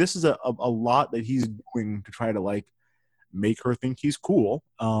 this is a lot that he's doing to try to, like, make her think he's cool.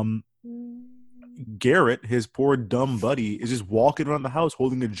 Garrett, his poor dumb buddy, is just walking around the house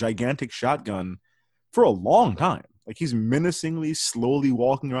holding a gigantic shotgun for a long time. Like, he's menacingly, slowly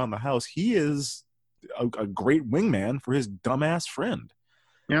walking around the house. He is a great wingman for his dumbass friend.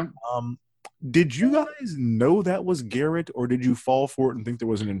 Yeah. Did you guys know that was Garrett, or did you fall for it and think there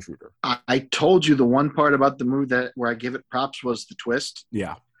was an intruder? I told you the one part about the movie where I give it props was the twist.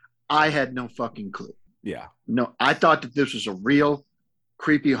 Yeah. I had no fucking clue. Yeah. No, I thought that this was a real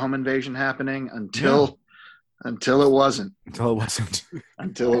creepy home invasion happening until it wasn't. Until it wasn't.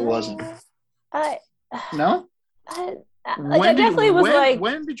 Until it wasn't. No? I definitely was like,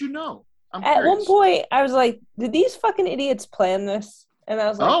 when did you know? At one point, I was like, did these fucking idiots plan this? And I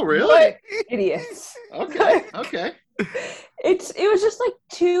was like, oh, really? What idiots? Okay. It was just like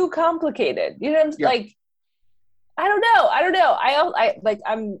too complicated. You know what I'm like? I don't know.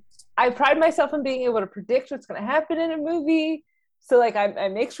 I pride myself on being able to predict what's going to happen in a movie. So like I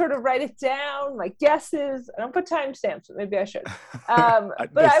make sure to write it down, like guesses. I don't put timestamps, but maybe I should. But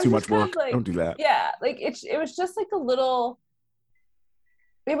that's too much work. Like, don't do that. Yeah, like it was just like it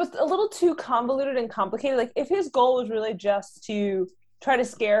was a little too convoluted and complicated. Like if his goal was really just to try to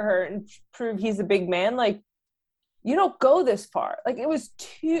scare her and prove he's a big man, like you don't go this far. Like it was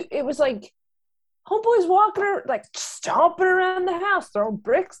like homeboy's walking her, like stomping around the house, throwing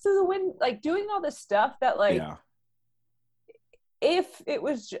bricks through the window, like doing all this stuff that like. Yeah. If it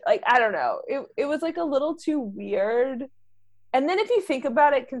was like, I don't know, it was like a little too weird. And then if you think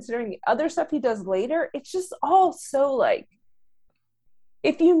about it, considering the other stuff he does later, it's just all so like,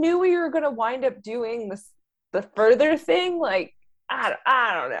 if you knew we were going to wind up doing the further thing, like, I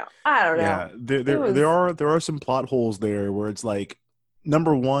don't know. Yeah, there are some plot holes there where it's like,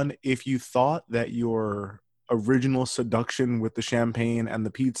 number one, if you thought that your original seduction with the champagne and the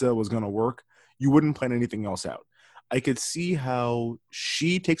pizza was going to work, you wouldn't plan anything else out. I could see how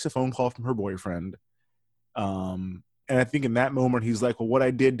she takes a phone call from her boyfriend. And I think in that moment, he's like, well, what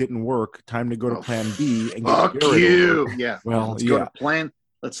I did didn't work. Time to go to plan B. And fuck you. Over. Yeah. Well, let's go to plan.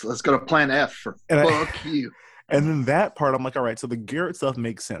 Let's go to plan F for fuck you. And then that part, I'm like, all right, so the Garrett stuff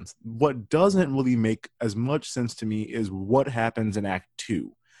makes sense. What doesn't really make as much sense to me is what happens in Act 2.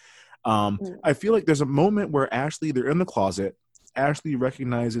 I feel like there's a moment where they're in the closet. Ashley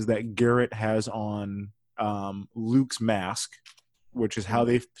recognizes that Garrett has on Luke's mask, which is how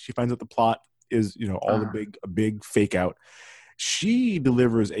she finds out the plot is, all a big fake out. She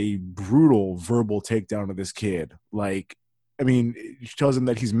delivers a brutal verbal takedown of this kid, like, I mean, she tells him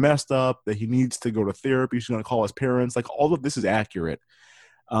that he's messed up, that he needs to go to therapy. She's going to call his parents. Like, all of this is accurate.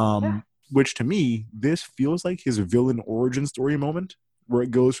 Which to me, this feels like his villain origin story moment, where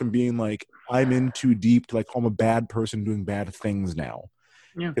it goes from being like, I'm in too deep to like, I'm a bad person doing bad things now.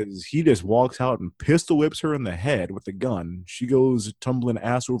 Yeah. Because he just walks out and pistol whips her in the head with a gun. She goes tumbling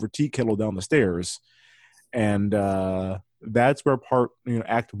ass over tea kettle down the stairs. And that's where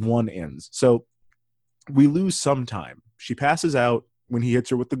Act 1 ends. So we lose some time. She passes out when he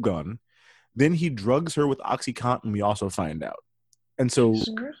hits her with the gun. Then he drugs her with OxyContin, we also find out. And so,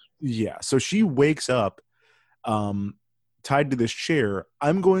 yeah, so she wakes up tied to this chair.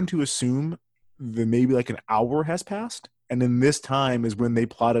 I'm going to assume that maybe like an hour has passed. And then this time is when they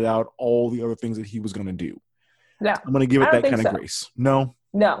plotted out all the other things that he was going to do. No. I'm going to give it that kind of grace. No?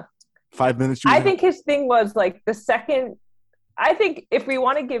 No. 5 minutes? I think his thing was like the second. I think if we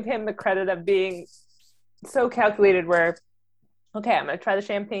want to give him the credit of being so calculated where, okay, I'm going to try the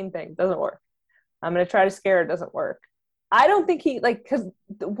champagne thing. Doesn't work. I'm going to try to scare her. Doesn't work. I don't think he, like, because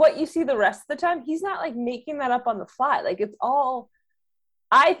what you see the rest of the time, he's not like making that up on the fly. Like, it's all,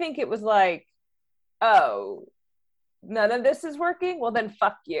 I think it was like, oh, none of this is working. Well, then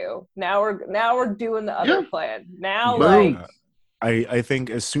fuck you. Now we're doing the other plan. Now, Boom. like, I think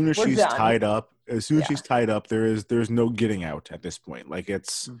as soon as she's done. tied up, she's tied up, there's no getting out at this point. Like,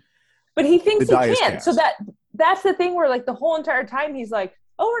 it's. But he thinks the he die is can. cast. So that's the thing where like the whole entire time he's like,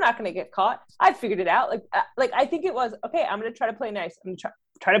 oh, we're not going to get caught. I figured it out. Like I think it was, okay, I'm going to try to play nice. I'm going to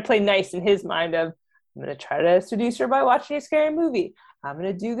try to play nice in his mind of, I'm going to try to seduce her by watching a scary movie. I'm going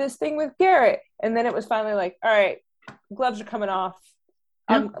to do this thing with Garrett. And then it was finally like, all right, gloves are coming off.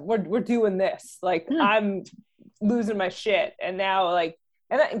 We're doing this. Like, I'm losing my shit. And now, like,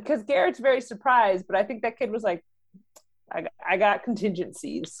 because Garrett's very surprised, but I think that kid was like, I got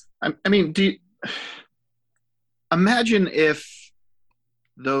contingencies. I mean, imagine if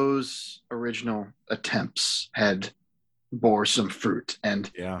those original attempts had bore some fruit, and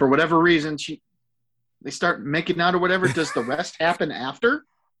for whatever reason they start making out or whatever. Does the rest happen after?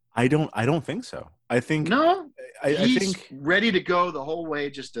 I don't think so. I think he's I think ready to go the whole way.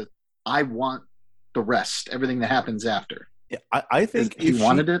 I want the rest, everything that happens after. Yeah, I think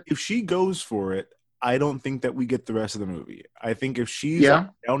if she goes for it, I don't think that we get the rest of the movie. I think if she's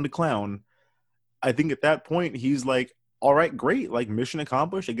down to clown, I think at that point he's like, all right, great. Like, mission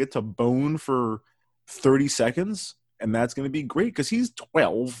accomplished. I get to bone for 30 seconds, and that's going to be great because he's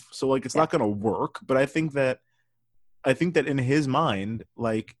 12. So, like, it's not going to work. But I think that in his mind,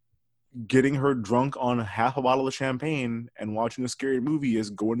 like, getting her drunk on half a bottle of champagne and watching a scary movie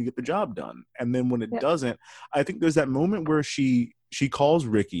is going to get the job done. And then when it doesn't, I think there's that moment where she calls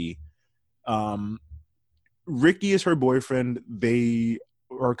Ricky. Ricky is her boyfriend. They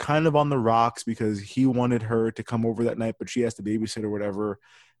are kind of on the rocks because he wanted her to come over that night, but she has to babysit or whatever.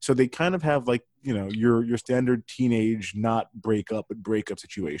 So they kind of have like, you know, your standard teenage, not breakup, but breakup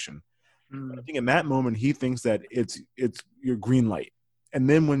situation. I think in that moment, he thinks that it's your green light. And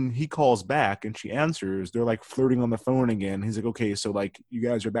then when he calls back and she answers, they're like flirting on the phone again. He's like, okay, so like you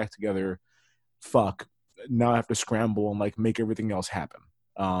guys are back together. Fuck. Now I have to scramble and like make everything else happen.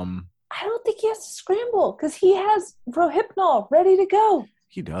 I don't think he has to scramble because he has Rohypnol ready to go.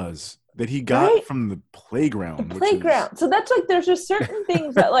 He does. That he got from the playground. So that's like, there's just certain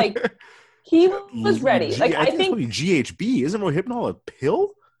things that like he was ready. Like I think GHB, isn't Rohypnol a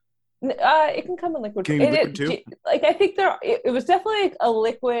pill? It can come in liquid. Can it be liquid too? Like I think it was definitely like a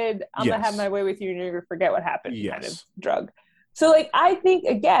liquid. I'm gonna have my way with you, and you're gonna forget what happened. Kind of drug. So like I think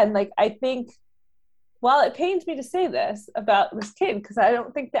again, like I think, while it pains me to say this about this kid because I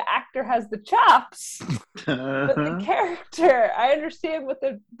don't think the actor has the chops, but the character, I understand what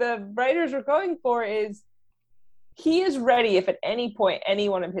the writers are going for is he is ready if at any point any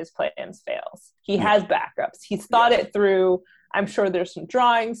one of his plans fails. He has backups. He's thought it through. I'm sure there's some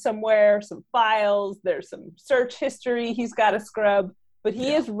drawings somewhere, some files, there's some search history he's got to scrub, but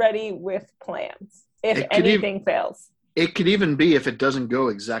he is ready with plans if anything fails. It could even be if it doesn't go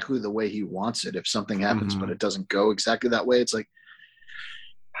exactly the way he wants it. If something happens, but it doesn't go exactly that way, it's like,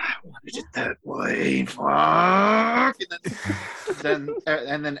 I wanted it that way. Fuck.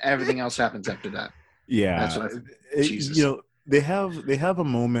 And then everything else happens after that. Yeah. That's what Jesus. You know, they have a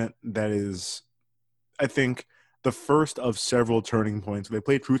moment that is, I think, the first of several turning points. They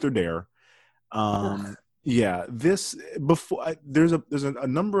play Truth or Dare. There's a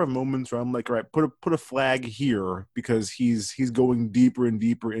number of moments where I'm like, all right, put a flag here because he's going deeper and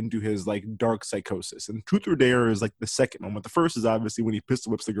deeper into his like dark psychosis. And Truth or Dare is like the second moment. The first is obviously when he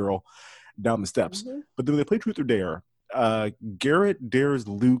pistol whips the girl down the steps. But then they play Truth or Dare. Garrett dares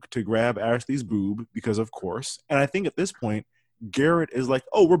Luke to grab Ashley's boob because of course. And I think at this point, Garrett is like,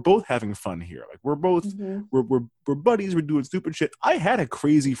 oh, we're both having fun here. Like we're both we're buddies. We're doing stupid shit. I had a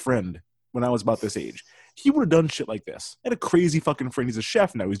crazy friend when I was about this age. He would have done shit like this. I had a crazy fucking friend. He's a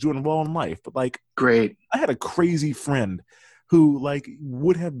chef now. He's doing well in life. But like, great. I had a crazy friend who like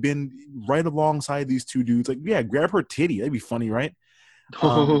would have been right alongside these two dudes. Like, yeah, grab her titty. That'd be funny, right?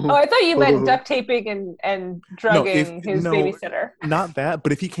 I thought you meant duct taping and drugging his babysitter. Not that,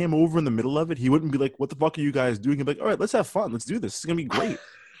 but if he came over in the middle of it, he wouldn't be like, what the fuck are you guys doing? He'd be like, all right, let's have fun. Let's do this. It's going to be great.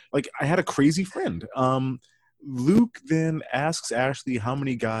 Like, I had a crazy friend. Luke then asks Ashley how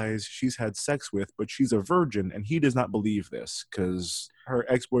many guys she's had sex with, but she's a virgin, and he does not believe this because her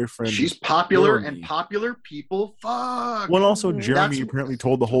ex-boyfriend. She's popular, and popular people fuck. Well, also Jeremy apparently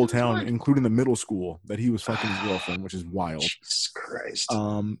told the whole town, including the middle school, that he was fucking his girlfriend, which is wild. Jesus Christ.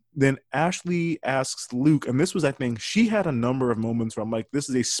 Then Ashley asks Luke, and this was, I think, she had a number of moments where I'm like, this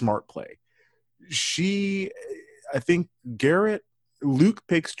is a smart play. I think Luke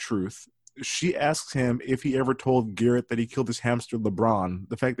picks truth. She asks him if he ever told Garrett that he killed his hamster LeBron.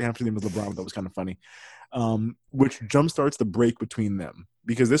 The fact the hamster's name was LeBron, that was kind of funny. Which jumpstarts the break between them.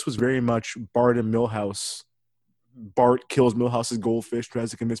 Because this was very much Bart and Milhouse. Bart kills Milhouse's goldfish,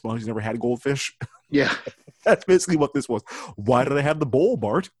 tries to convince Milhouse he's never had goldfish. Yeah. That's basically what this was. Why did I have the bowl,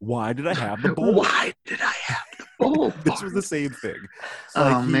 Bart? Why did I have the bowl? Why did I have the bowl, Bart? This was the same thing.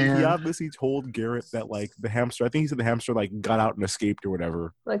 He obviously told Garrett that, like, the hamster, I think he said the hamster, like, got out and escaped or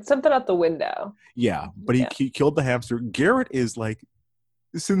whatever. Like, something out the window. Yeah, but he killed the hamster. Garrett is, like,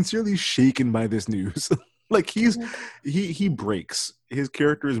 sincerely shaken by this news. Like, he breaks. His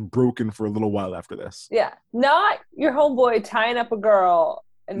character is broken for a little while after this. Yeah. Not your homeboy tying up a girl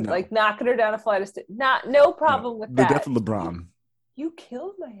and like knocking her down a flight of stairs. No problem with that. The death of LeBron. You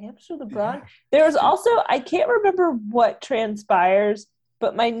killed my hamster, LeBron. Yeah. There was also, I can't remember what transpires,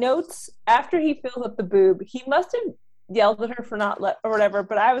 but my notes after he fills up the boob, he must have yelled at her for not or whatever.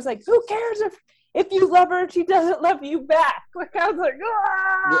 But I was like, who cares if you love her and she doesn't love you back? Like, I was like,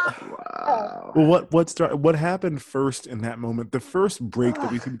 ah! Wow. Well, what happened first in that moment? The first break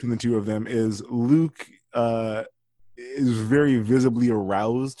that we see between the two of them is Luke is very visibly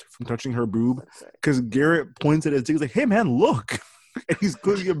aroused from touching her boob because Garrett points at his dick. He's like, "Hey, man, look!" And he's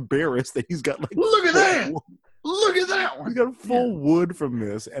clearly embarrassed that he's got like, look at that! Look at that one! He's got full wood from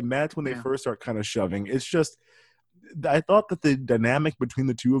this, and that's when they first start kind of shoving. It's just. I thought that the dynamic between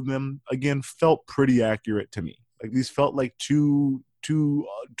the two of them, again, felt pretty accurate to me. Like, these felt like two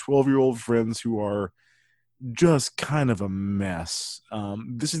 12-year-old friends who are just kind of a mess.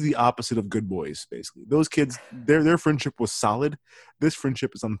 This is the opposite of Good Boys, basically. Those kids, their friendship was solid. This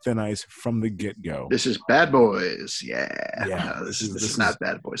friendship is on thin ice from the get-go. This is Bad Boys. Yeah. No, this is not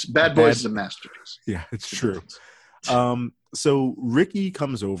Bad Boys. Bad Boys is a masterpiece. Yeah, it's true. So Ricky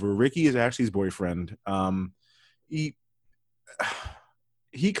comes over. Ricky is Ashley's boyfriend.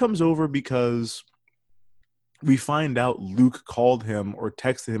 He comes over because we find out Luke called him or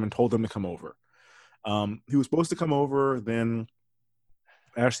texted him and told him to come over. He was supposed to come over. Then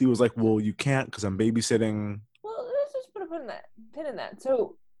Ashley was like, well, you can't because I'm babysitting. Well, let's just put a pin in that.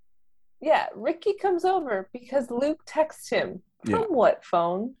 So, yeah, Ricky comes over because Luke texts him. From what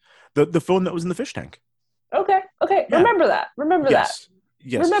phone? The phone that was in the fish tank. Okay. Yeah. Remember that.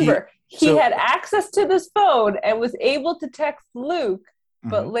 Yes. Remember, he had access to this phone and was able to text Luke,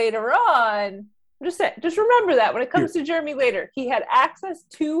 but later on, just remember that when it comes to Jeremy later, he had access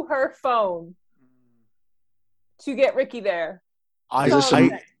to her phone to get Ricky there. I don't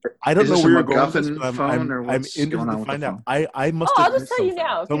know where you're going with this, but I'm interested to find out. I must. I'll just tell you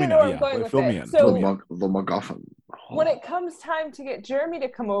now. Fill me know where I'm going with it. So the MacGuffin. When it comes time to get Jeremy to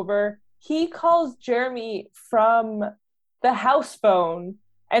come over, he calls Jeremy from the house phone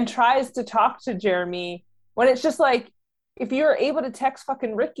and tries to talk to Jeremy when it's just like, if you're able to text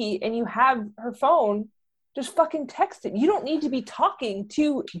fucking Ricky and you have her phone, just fucking text it. You don't need to be talking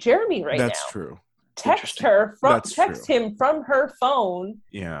to Jeremy right now. That's true. Text him from her phone.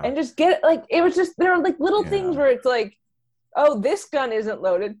 Yeah. And just get it. Like, it was just, there are like little things where it's like, oh, this gun isn't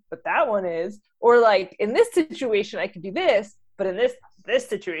loaded, but that one is. Or like, in this situation, I could do this, but in this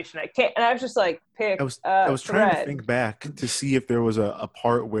situation I can't. And I was just like, I was trying to think back to see if there was a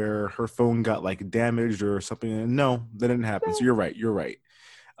part where her phone got like damaged or something, and no, that didn't happen. So you're right.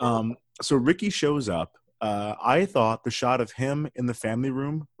 So Ricky shows up. I thought the shot of him in the family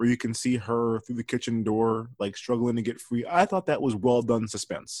room where you can see her through the kitchen door like struggling to get free, I thought that was well done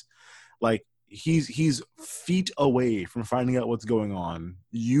suspense. Like, he's feet away from finding out what's going on.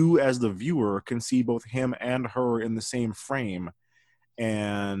 You as the viewer can see both him and her in the same frame.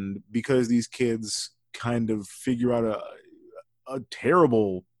 And because these kids kind of figure out a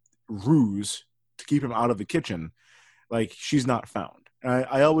terrible ruse to keep him out of the kitchen. Like, she's not found. And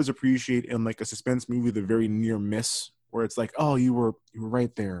I always appreciate in like a suspense movie the very near miss, where it's like, oh, you were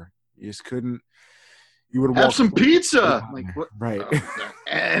right there. You just couldn't. You would have some pizza, like what? Right?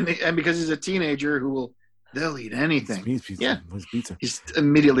 And because he's a teenager they'll eat anything. Pizza. He's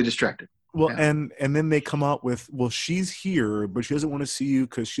immediately distracted. Well, and then they come up with, well, she's here, but she doesn't want to see you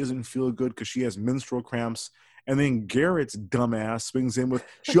because she doesn't feel good because she has menstrual cramps. And then Garrett's dumbass swings in with,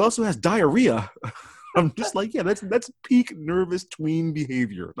 she also has diarrhea. I'm just like, yeah, that's peak nervous tween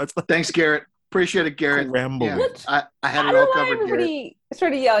behavior. That's like, thanks, Garrett. Appreciate it, Garrett. Yeah. I had it all covered. Everybody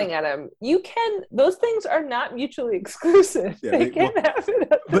started yelling at him. Those things are not mutually exclusive. Yeah, they can have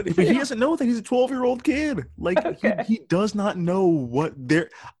it. But he doesn't know that he's a 12-year-old kid. Like, okay. he does not know what they're.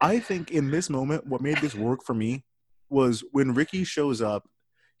 I think in this moment, what made this work for me was when Ricky shows up.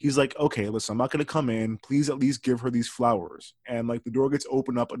 He's like, okay, listen, I'm not going to come in. Please at least give her these flowers. And like the door gets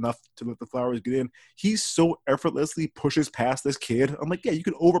opened up enough to let the flowers get in. He so effortlessly pushes past this kid. I'm like, yeah, you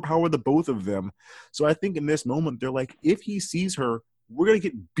can overpower the both of them. So I think in this moment, they're like, if he sees her, we're going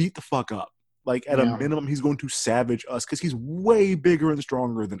to get beat the fuck up. Like at a minimum, he's going to savage us because he's way bigger and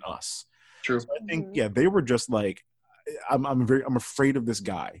stronger than us. True. So I think, yeah, they were just like, I'm afraid of this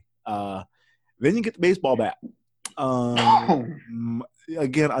guy. Then you get the baseball bat.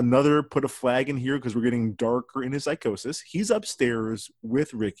 Again, another put a flag in here because we're getting darker in his psychosis. He's upstairs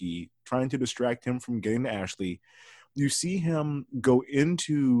with Ricky, trying to distract him from getting to Ashley. You see him go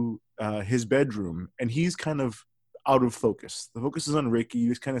into his bedroom, and he's kind of out of focus. The focus is on Ricky. You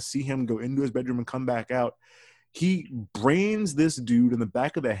just kind of see him go into his bedroom and come back out. He brains this dude in the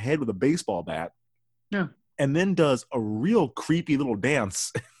back of the head with a baseball bat. Yeah. And then does a real creepy little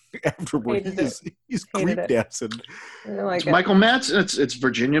dance afterward. He's creep dancing. It's Michael Madsen. It's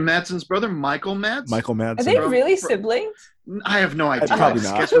Virginia Madsen's brother, Michael Madsen. Michael Madsen. Are they really siblings? I have no idea. Probably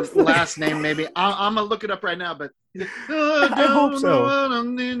not. Guess what last name maybe. I'm gonna look it up right now, but I hope so.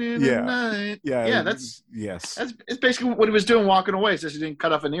 Yeah. That's it's basically what he was doing walking away. Since he didn't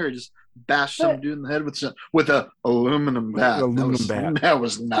cut off an ear, he just bashed some dude in the head with a aluminum bat. That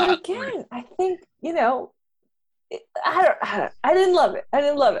was not. But again, I think I didn't love it.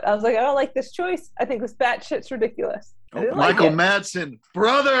 I was like, I don't like this choice. I think this batshit's ridiculous. Michael Madsen,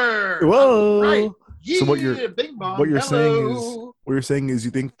 brother. Whoa! Right. Yeah, so what you're saying is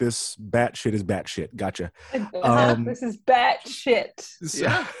you think this batshit is batshit. Gotcha. This is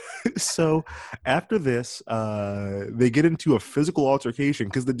batshit. So after this, they get into a physical altercation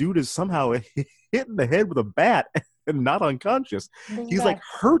because the dude is somehow hit in the head with a bat and not unconscious. He's like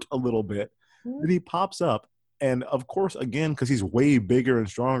hurt a little bit. Then he pops up. And of course, again, because he's way bigger and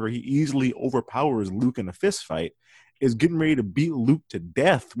stronger, he easily overpowers Luke in a fist fight, is getting ready to beat Luke to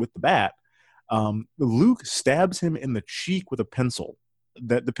death with the bat. Luke stabs him in the cheek with a pencil.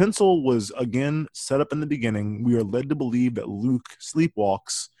 That the pencil was, again, set up in the beginning. We are led to believe that Luke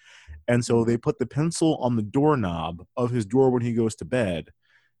sleepwalks. And so they put the pencil on the doorknob of his door when he goes to bed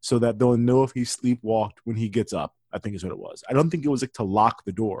so that they'll know if he sleepwalked when he gets up, I think is what it was. I don't think it was like to lock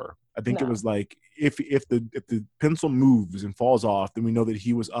the door. I think it was like if the pencil moves and falls off, then we know that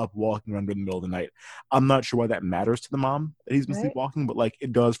he was up walking around in the middle of the night. I'm not sure why that matters to the mom that he's been sleepwalking, but like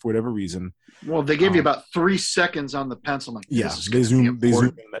it does for whatever reason. Well, they gave you about 3 seconds on the pencil. Like, they zoom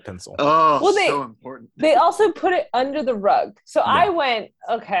in that pencil. Oh, well, so important. They also put it under the rug. So I went,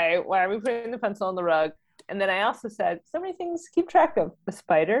 okay, why are we putting the pencil on the rug? And then I also said, so many things to keep track of. The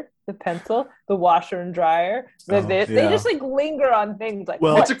spider, the pencil, the washer and dryer. They just like linger on things like,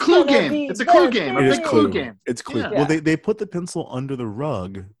 well, it's a clue game. It's a clue game. It is a clue game. It's clue. Yeah. Well, they put the pencil under the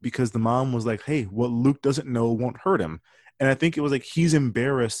rug because the mom was like, hey, what Luke doesn't know won't hurt him. And I think it was like he's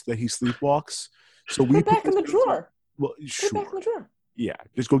embarrassed that he sleepwalks. So we put back in the drawer. Well, sure. Put back in the drawer. Yeah,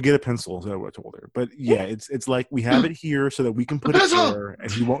 just go get a pencil. Is what I told her. But yeah, it's like we have it here so that we can put it there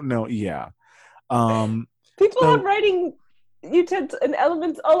and he won't know. Yeah. People have writing utensils and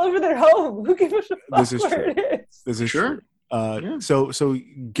elements all over their home. Who gives a fuck where it is? This is true. So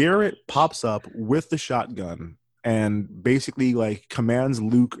Garrett pops up with the shotgun and basically like commands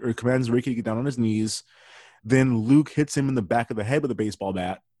Ricky to get down on his knees. Then Luke hits him in the back of the head with a baseball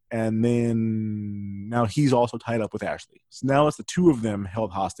bat. And then now he's also tied up with Ashley. So now it's the two of them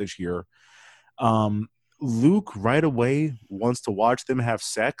held hostage here. Luke right away wants to watch them have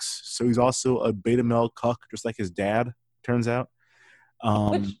sex, so he's also a beta male cuck, just like his dad, turns out.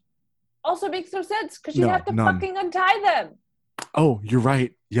 Which also makes no sense, because you have to fucking untie them. Oh, you're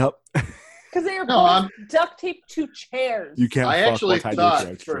right. Yep. Because they are both duct taped to chairs. You can't. I actually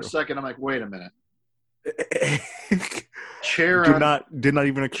thought for a second, I'm like, wait a minute. Did not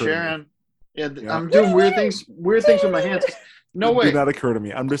even occur. Sharon, Yeah, I'm doing weird things with my hands. No way. Did not occur to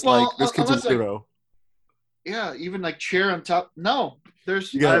me. I'm just like, this kid's a weirdo. Yeah, even like chair on top. No,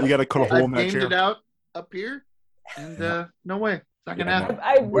 there's. You got to cut a hole in that chair. I've gamed it out up here, and no way. It's not gonna happen.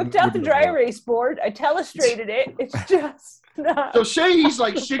 I whipped out the dry erase board. I telestrated it. It's just not. So say he's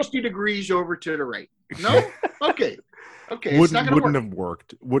like 60 degrees over to the right. No? Okay. Wouldn't have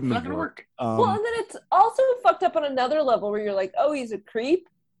worked. Wouldn't have worked. Well, and then it's also fucked up on another level where you're like, oh, he's a creep.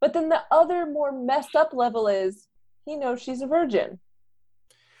 But then the other more messed up level is he knows she's a virgin.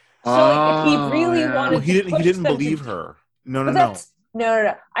 So if he really wanted he didn't believe her. No.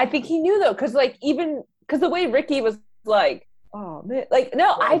 I think he knew though, because the way Ricky was like, oh man, like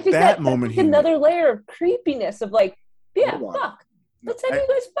no, I think that moment that's another layer of creepiness of like, yeah, fuck. Let's have you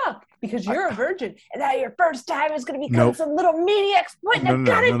guys fuck because you're a virgin, and now your first time is going to become some little maniac's putting a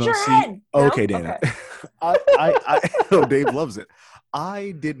gun at your head. Okay, Dana. Okay. Dave loves it.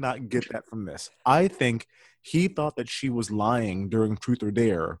 I did not get that from this. I think he thought that she was lying during Truth or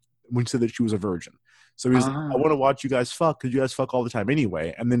Dare when she said that she was a virgin. So he's like, I want to watch you guys fuck because you guys fuck all the time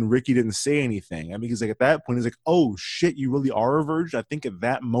anyway. And then Ricky didn't say anything. I mean, he's like, at that point, he's like, oh shit, you really are a virgin? I think at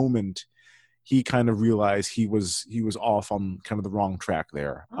that moment, he kind of realized he was off on kind of the wrong track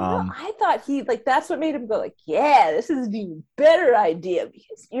there. I thought that's what made him go like, yeah, this is an even better idea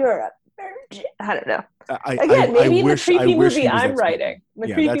because you're a virgin. I don't know. Maybe in the creepy movie I'm writing,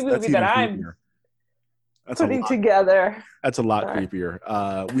 the creepy movie that I'm putting together. That's a lot creepier.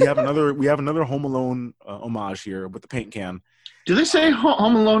 We have another Home Alone homage here with the paint can. Do they say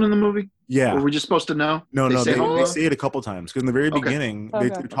Home Alone in the movie? Yeah. Or were we just supposed to know? No, they say it a couple times. Because in the very beginning, they're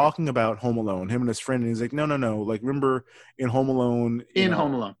talking about Home Alone, him and his friend, and he's like, no. Like, remember in Home Alone?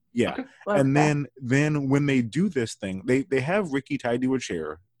 Home Alone. Yeah. Okay. And then when they do this thing, they have Ricky tied to a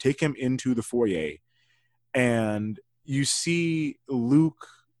chair, take him into the foyer, and you see Luke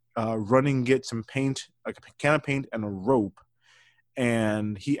running, get some paint, like a can of paint and a rope,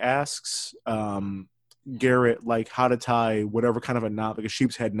 and he asks Garrett like how to tie whatever kind of a knot, like a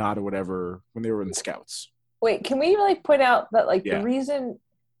sheep's head knot or whatever, when they were in Scouts. Wait, can we like point out that like the reason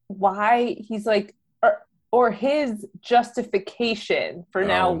why he's like or his justification for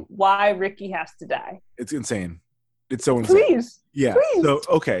now why Ricky has to die? It's insane. It's so insane. Please. Yeah. So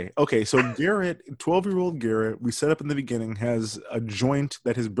okay. So Garrett, 12-year-old Garrett, we set up in the beginning, has a joint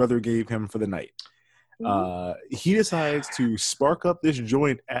that his brother gave him for the night. He decides to spark up this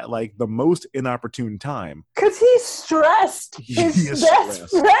joint at like the most inopportune time because he's stressed. His best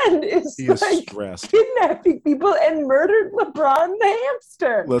friend is stressed, kidnapping people and murdered LeBron the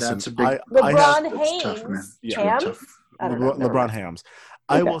hamster. Listen, LeBron Hams. LeBron Hams.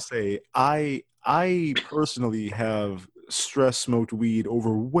 I will say, I personally have stress smoked weed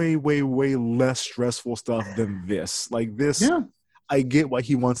over way, way, way less stressful stuff than this. Like this. Yeah. I get why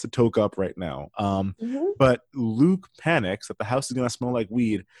he wants to toke up right now. But Luke panics that the house is going to smell like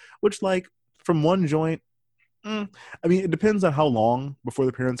weed, which, like, from one joint, I mean, it depends on how long before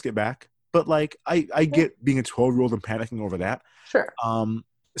the parents get back. But, like, I get being a 12-year-old and panicking over that. Sure.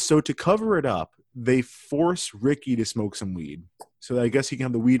 So to cover it up, they force Ricky to smoke some weed. So I guess he can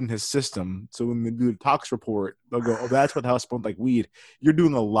have the weed in his system. So when they do the tox report, they'll go, oh, that's what the house smelled like weed. You're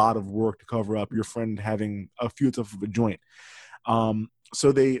doing a lot of work to cover up your friend having a few of a joint.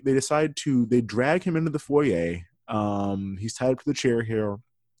 So they decide they drag him into the foyer. He's tied up to the chair here.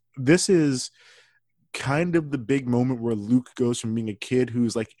 This is kind of the big moment where Luke goes from being a kid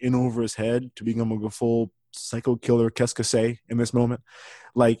who's like in over his head to becoming a full psycho killer, qu'est-ce que c'est in this moment.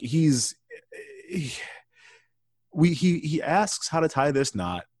 Like he asks how to tie this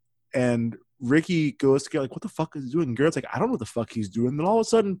knot, and Ricky goes to get like, what the fuck is he doing? And Garrett's like, I don't know what the fuck he's doing. Then all of a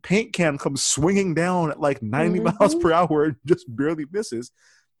sudden, paint can comes swinging down at like 90 miles per hour and just barely misses.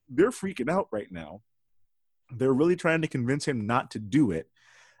 They're freaking out right now. They're really trying to convince him not to do it.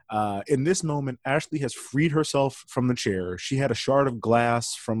 In this moment, Ashley has freed herself from the chair. She had a shard of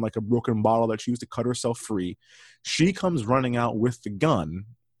glass from like a broken bottle that she used to cut herself free. She comes running out with the gun.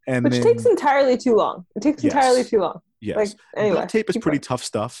 Which takes entirely too long. It takes entirely too long. Yes. Like, anyway, that tape is pretty tough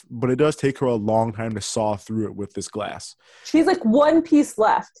stuff, but it does take her a long time to saw through it with this glass. She's like one piece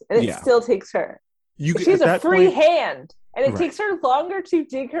left, and it still takes her. She's a free hand, and it takes her longer to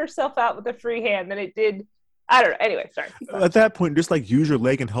dig herself out with a free hand than it did. I don't know. Anyway, sorry. At that point, just like use your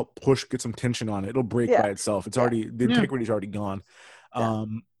leg and help push, get some tension on it. It'll break by itself. It's already the integrity is already gone.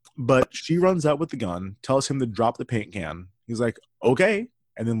 But she runs out with the gun, tells him to drop the paint can. He's like, okay,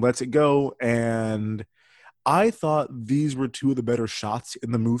 and then lets it go. And I thought these were two of the better shots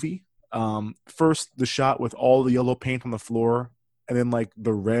in the movie. First, the shot with all the yellow paint on the floor, and then like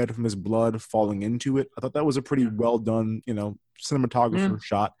the red from his blood falling into it. I thought that was a pretty well done, cinematographer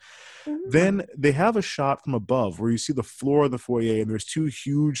shot. Then they have a shot from above where you see the floor of the foyer and there's two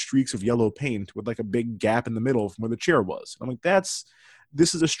huge streaks of yellow paint with like a big gap in the middle from where the chair was. I'm like, this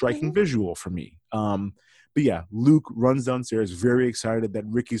is a striking visual for me. But yeah, Luke runs downstairs very excited that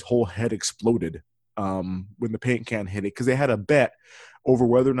Ricky's whole head exploded when the paint can hit it, because they had a bet over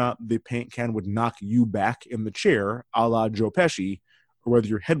whether or not the paint can would knock you back in the chair, a la Joe Pesci, or whether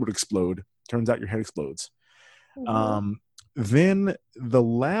your head would explode. Turns out your head explodes. Then the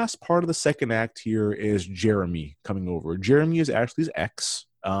last part of the second act here is Jeremy coming over. Jeremy is Ashley's ex.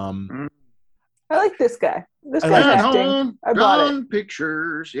 I like this guy. This guy's acting. I bought it.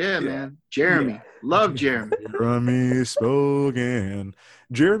 Pictures. Yeah, man. Jeremy. Yeah. Love Jeremy. Jeremy spoken.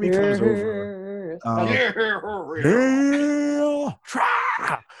 Jeremy comes over.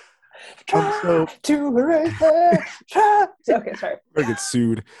 Okay, sorry. I get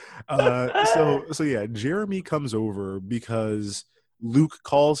sued. So yeah, Jeremy comes over because Luke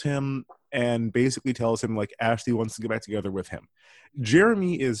calls him and basically tells him like Ashley wants to get back together with him.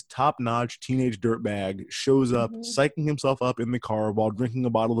 Jeremy is top-notch teenage dirtbag, shows up, psyching himself up in the car while drinking a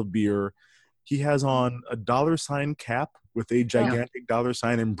bottle of beer. He has on a $ cap with a gigantic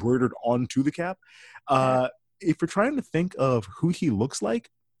 $ embroidered onto the cap. If you're trying to think of who he looks like,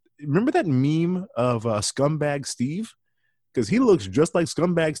 remember that meme of Scumbag Steve? Because he looks just like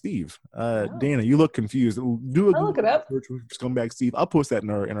Scumbag Steve. Dana, you look confused. I'll look it up. Search for Scumbag Steve. I'll post that in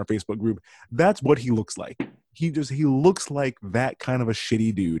our Facebook group. That's what he looks like. He looks like that kind of a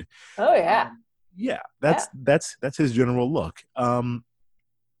shitty dude. Oh yeah. Yeah, that's his general look.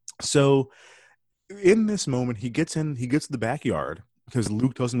 So in this moment, he gets to the backyard because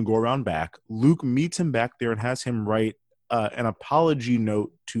Luke doesn't go around back. Luke meets him back there and has him write an apology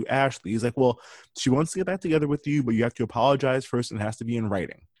note to Ashley. He's like, well, she wants to get back together with you, but you have to apologize first and it has to be in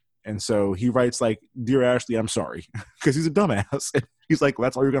writing. And so he writes like, Dear Ashley, I'm sorry, because he's a dumbass. And he's like,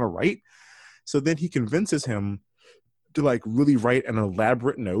 that's all you're going to write? So then he convinces him to like really write an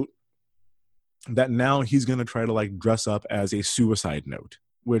elaborate note that now he's going to try to like dress up as a suicide note,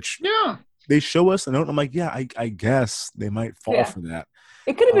 which they show us the note. And I'm like, yeah, I guess they might fall for that.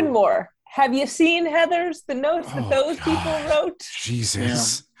 It could have been more. Have you seen Heather's? The notes that those people wrote?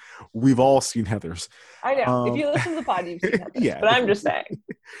 Jesus. Yeah. We've all seen Heather's. I know. If you listen to the pod, you've seen Heather's. But I'm just saying.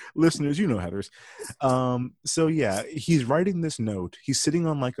 Listeners, you know Heather's. So yeah, he's writing this note. He's sitting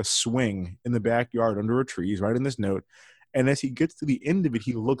on like a swing in the backyard under a tree. He's writing this note. And as he gets to the end of it,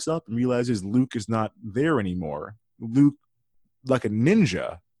 he looks up and realizes Luke is not there anymore. Luke, like a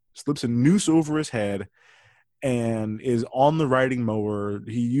ninja, slips a noose over his head and is on the riding mower.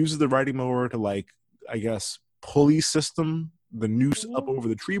 He uses the riding mower to, like, I guess, pulley system the noose up over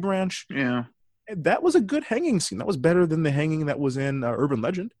the tree branch. Yeah. And that was a good hanging scene. That was better than the hanging that was in Urban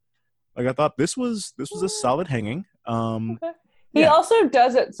Legend. Like, I thought this was a solid hanging. Okay. He also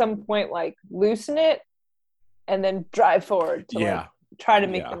does at some point, like, loosen it and then drive forward to, like, try to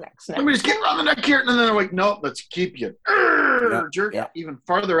make the next snap. Let me just get around the neck here. And then they're like, nope, let's keep you. Jerk even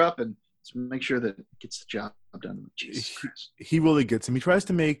farther up and make sure that it gets the job done. Jesus Christ. He really gets him. He tries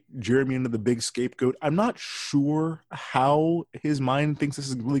to make Jeremy into the big scapegoat. I'm not sure how his mind thinks this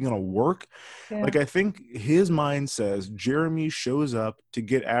is really going to work. Yeah. Like, I think his mind says Jeremy shows up to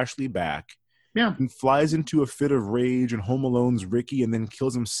get Ashley back. Yeah. And flies into a fit of rage and Home Alone's Ricky and then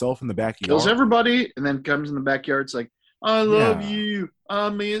kills himself in the backyard. Kills everybody and then comes in the backyard. It's like, I love you. I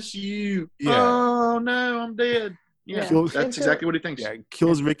miss you. Yeah. Oh, no, I'm dead. Yeah, that's exactly what he thinks. Yeah,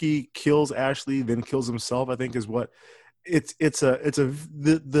 kills Ricky, kills Ashley, then kills himself. I think is what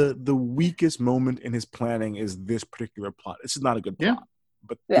the weakest moment in his planning is this particular plot. This is not a good plot,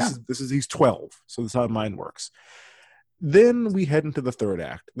 but this is he's 12, so that's how mine works. Then we head into the third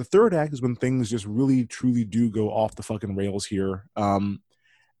act. The third act is when things just really truly do go off the fucking rails here.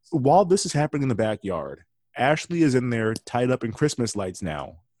 While this is happening in the backyard, Ashley is in there tied up in Christmas lights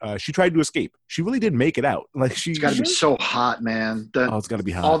now. She tried to escape. She really did make it out. Like it's got to be so hot, man. It's got to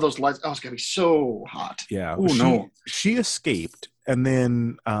be hot. All those lights. Oh, it's got to be so hot. Yeah. She escaped, and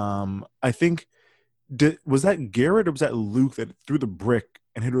then I think was that Garrett or was that Luke that threw the brick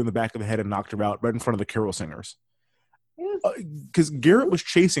and hit her in the back of the head and knocked her out right in front of the carol singers? Because Garrett was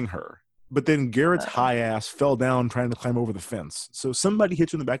chasing her, but then Garrett's high ass fell down trying to climb over the fence. So somebody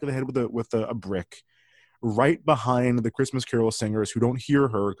hits her in the back of the head with a brick. Right behind the Christmas Carol singers who don't hear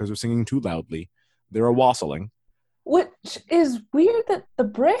her because they're singing too loudly. They're wassailing. Which is weird that the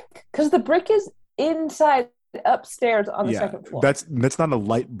brick, because the brick is inside upstairs on the second floor. That's not a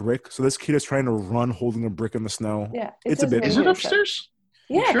light brick. So this kid is trying to run holding a brick in the snow. Yeah. It's a bit. Is it upstairs?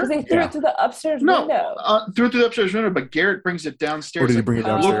 Yeah, because they threw it through the upstairs window. Threw it through the upstairs window, but Garrett brings it downstairs. Or did he bring it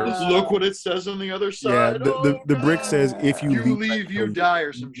downstairs? Look what it says on the other Yeah, side. the brick says if you leave, you die,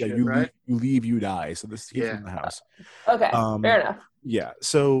 or some shit, right? You leave, you die. So this is from the house. Okay, fair enough. Yeah,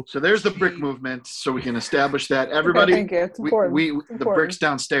 so there's the brick movement, so we can establish that everybody. Okay, thank you. It's important. The brick's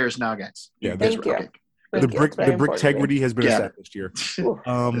downstairs now, guys. Yeah, thank you. Okay. The brick integrity has been established here.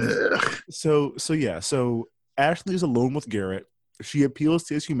 So Ashley is alone with Garrett. She appeals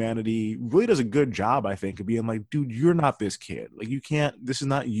to his humanity, really does a good job, I think, of being like, dude, you're not this kid. Like, you can't, this is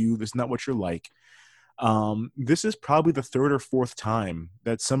not you. This is not what you're like. This is probably the third or fourth time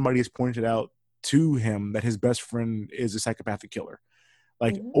that somebody has pointed out to him that his best friend is a psychopathic killer.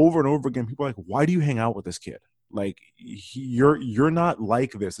 Like, over and over again, people are like, why do you hang out with this kid? Like, you're not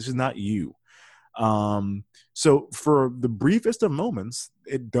like this. This is not you. So for the briefest of moments,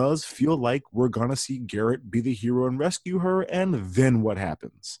 it does feel like we're gonna see Garrett be the hero and rescue her, and then what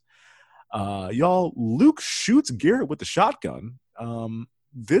happens? Y'all, Luke shoots Garrett with the shotgun.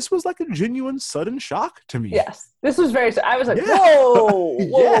 This was like a genuine sudden shock to me. Yes, this was very. I was like, whoa.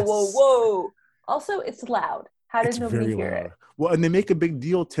 Also, it's loud. How did nobody hear it? Well, and they make a big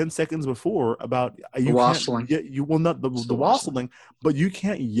deal 10 seconds before about the wassailing. Not the wassailing, but you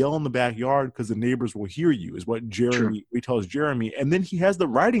can't yell in the backyard because the neighbors will hear you, is what Jeremy tells Jeremy. And then he has the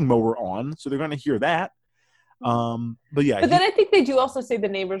riding mower on, so they're going to hear that. But then I think they do also say the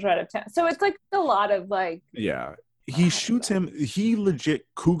neighbors are out of town. So it's like a lot of like. Yeah. He shoots him. He legit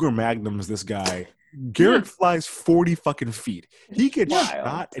Cougar Magnums this guy. Garrett flies 40 fucking feet. He gets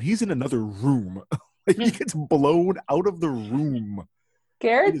shot and he's in another room. He gets blown out of the room.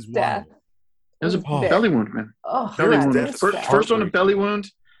 Garrett's death. It was a belly wound, man. Oh, belly wound. First one, a belly wound,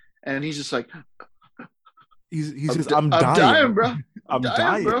 and he's just like, he says, "I'm dying, bro. I'm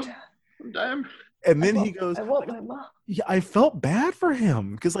dying, bro. I'm dying." And then he goes, "I want my mom." Yeah, I felt bad for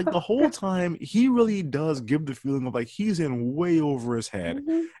him because, like, the whole time he really does give the feeling of like he's in way over his head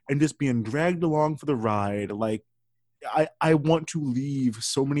and just being dragged along for the ride. Like, I want to leave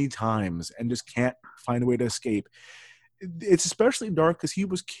so many times and just can't find a way to escape. It's especially dark because he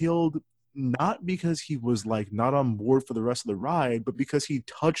was killed not because he was like not on board for the rest of the ride, but because he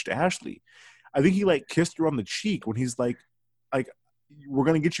touched Ashley. I think he like kissed her on the cheek when he's like we're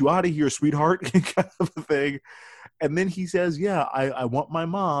gonna get you out of here, sweetheart, kind of a thing. And then he says, yeah, I want my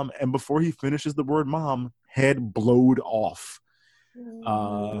mom. And before he finishes the word mom, head blowed off.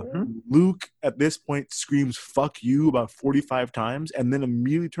 Luke at this point screams fuck you about 45 times and then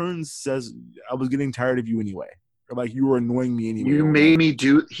immediately turns, says, I was getting tired of you anyway. Or like, you were annoying me anyway. You made me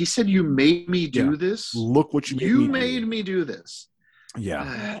do, he said, you made me do this. Look what you made me do this.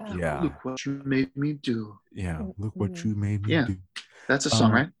 Yeah. Look what you made me do. Yeah. Look what you made me do. That's a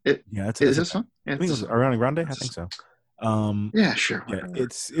song, right? Is it a song? I think it was Ariana Grande. I think so. Yeah, sure. Yeah,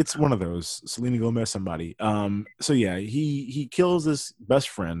 it's one of those. Selena Gomez, somebody. So yeah, he kills this best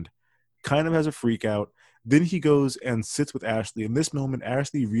friend, kind of has a freak out. Then he goes and sits with Ashley. In this moment,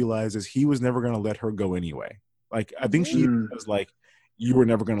 Ashley realizes he was never going to let her go anyway. Like, I think she was like, you were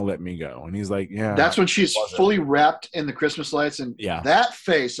never going to let me go. And he's like, yeah. That's when she's fully wrapped in the Christmas lights. And that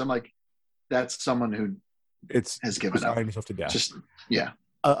face, I'm like, that's someone who has given up. Himself to death. Just, yeah.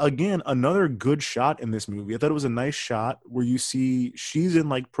 Again, another good shot in this movie. I thought it was a nice shot where you see she's in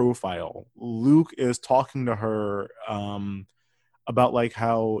like profile. Luke is talking to her about like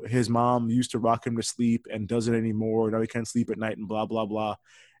how his mom used to rock him to sleep and doesn't anymore. Now he can't sleep at night and blah, blah, blah.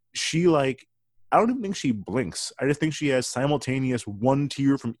 She like, I don't even think she blinks. I just think she has simultaneous one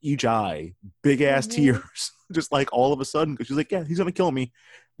tear from each eye, big ass tears, just like all of a sudden. Because she's like, yeah, he's going to kill me.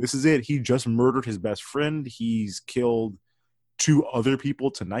 This is it. He just murdered his best friend. He's killed 2 other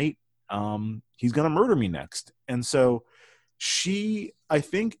people tonight. He's going to murder me next. And so she, I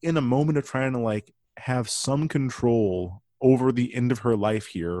think in a moment of trying to like have some control over the end of her life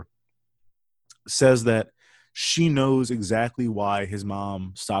here, says that she knows exactly why his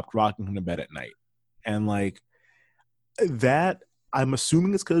mom stopped rocking him to bed at night. And like that, I'm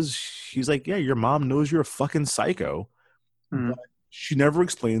assuming it's because she's like, yeah, your mom knows you're a fucking psycho. But she never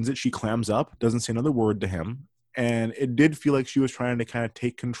explains it. She clams up, doesn't say another word to him. And it did feel like she was trying to kind of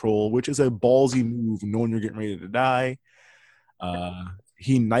take control, which is a ballsy move knowing you're getting ready to die.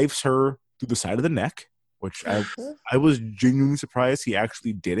 He knifes her through the side of the neck, which I was genuinely surprised he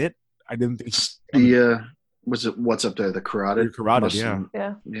actually did it. I didn't think was it what's up there? The carotid? Your carotid,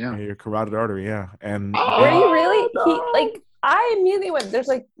 yeah. Your carotid artery, yeah. And were you really? I immediately went,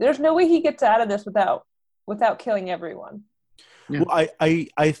 there's no way he gets out of this without killing everyone. Yeah. Well,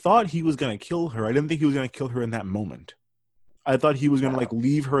 I thought he was gonna kill her. I didn't think he was gonna kill her in that moment. I thought he was gonna like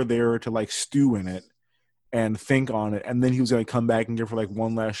leave her there to like stew in it, and think on it, and then he was going to come back and give her like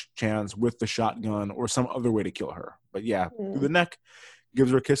one last chance with the shotgun or some other way to kill her. But yeah, through the neck,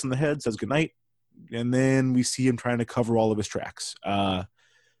 gives her a kiss on the head, says goodnight, and then we see him trying to cover all of his tracks.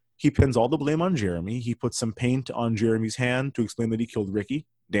 He pins all the blame on Jeremy. He puts some paint on Jeremy's hand to explain that he killed Ricky.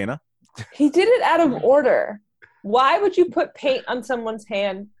 Dana? He did it out of order. Why would you put paint on someone's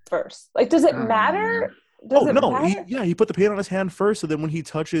hand first? Like, does it matter? He put the paint on his hand first, so then when he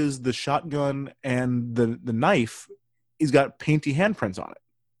touches the shotgun and the knife, he's got painty handprints on it.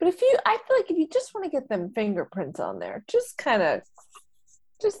 But I feel like if you just want to get them fingerprints on there, just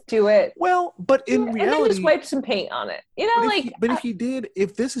do it. Well, but in reality, and then just wipe some paint on it. You know,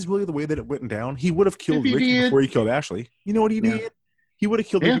 if this is really the way that it went down, he would have killed Ricky before he killed Ashley. You know what he did? He would have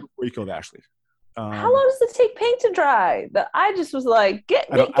killed Ricky before he killed Ashley. How long does it take paint to dry? I just was like, get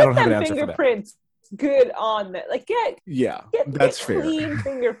them fingerprints good on that. Like, that's fair. Clean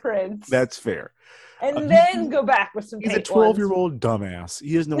fingerprints. That's fair. And then go back with some paint. He's a 12-year-old dumbass.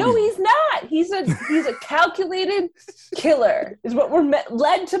 He has No, he's not. He's a calculated killer, is what we're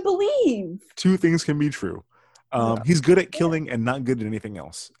led to believe. Two things can be true. He's good at killing and not good at anything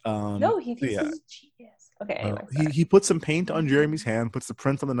else. He's a genius. Okay, anyway. He puts some paint on Jeremy's hand, puts the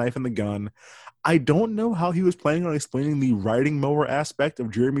prints on the knife and the gun. I don't know how he was planning on explaining the riding mower aspect of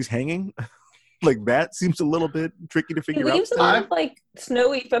Jeremy's hanging. Like, that seems a little bit tricky to figure out. He leaves a lot of, like,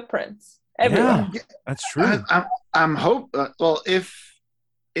 snowy footprints everywhere. Yeah, that's true. I'm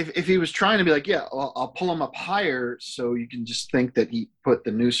if he was trying to be like, I'll pull him up higher so you can just think that he put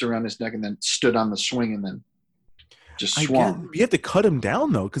the noose around his neck and then stood on the swing and then just swung. You have to cut him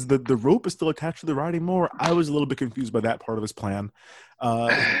down, though, because the rope is still attached to the riding mower. I was a little bit confused by that part of his plan. He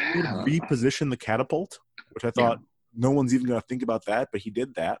would reposition the catapult, which I thought no one's even going to think about that, but he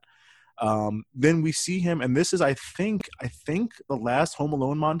did that. Then we see him, and this is, I think the last Home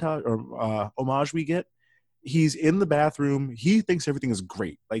Alone montage or homage we get. He's in the bathroom. He thinks everything is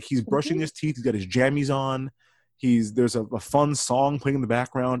great. Like, he's brushing his teeth. He's got his jammies on. There's a fun song playing in the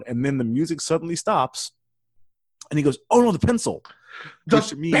background, and then the music suddenly stops, and he goes, "Oh no, the pencil! The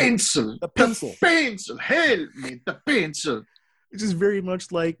pencil! Help me! The pencil!" It's just very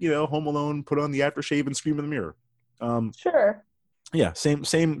much like, Home Alone. Put on the aftershave and scream in the mirror. Sure. Yeah, same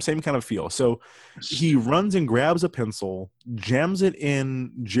kind of feel. So he runs and grabs a pencil, jams it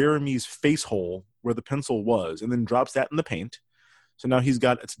in Jeremy's face hole where the pencil was, and then drops that in the paint. So now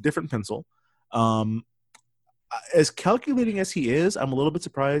it's a different pencil. As calculating as he is, I'm a little bit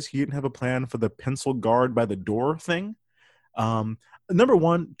surprised he didn't have a plan for the pencil guard by the door thing. Number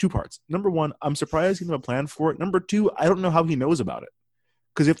one, two parts. Number one, I'm surprised he didn't have a plan for it. Number two, I don't know how he knows about it.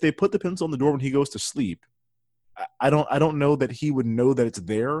 Because if they put the pencil on the door when he goes to sleep, I don't know that he would know that it's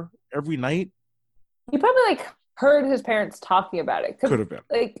there every night. He probably heard his parents talking about it. Could have been.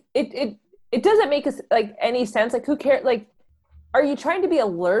 It doesn't make any sense. Like, who cares? Like, are you trying to be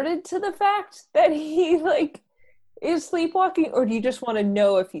alerted to the fact that he is sleepwalking, or do you just want to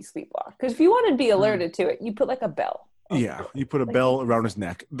know if he sleepwalks? Because if you want to be alerted to it, you put a bell. Yeah, you put a bell around his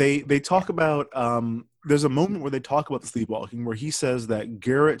neck. They talk about there's a moment where they talk about the sleepwalking where he says that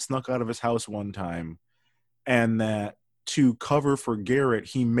Garrett snuck out of his house one time, and that to cover for Garrett,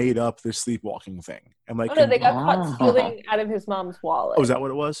 he made up this sleepwalking thing. And they got caught stealing out of his mom's wallet. Oh, is that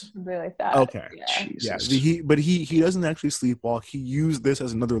what it was? Something like that. Okay. Yeah. He doesn't actually sleepwalk. He used this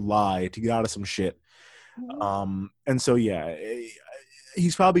as another lie to get out of some shit. And so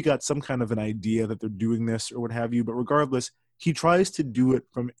he's probably got some kind of an idea that they're doing this or what have you. But regardless, he tries to do it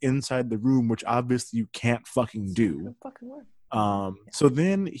from inside the room, which obviously you can't fucking do. So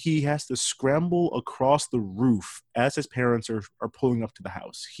then he has to scramble across the roof as his parents are pulling up to the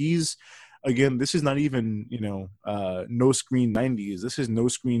house. Again, this is not even, no screen 90s. This is no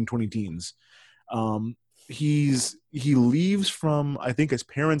screen 20 teens. He leaves from, I think, his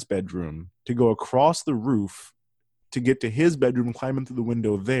parents' bedroom to go across the roof to get to his bedroom, climbing through the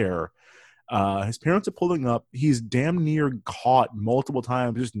window there. His parents are pulling up. He's damn near caught multiple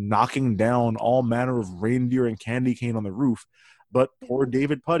times, just knocking down all manner of reindeer and candy cane on the roof. But poor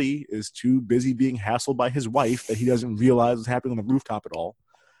David Puddy is too busy being hassled by his wife that he doesn't realize what's happening on the rooftop at all.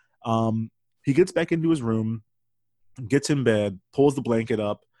 He gets back into his room, gets in bed, pulls the blanket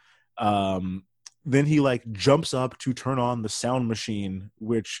up. Then he jumps up to turn on the sound machine,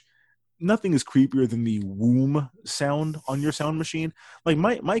 which nothing is creepier than the womb sound on your sound machine. Like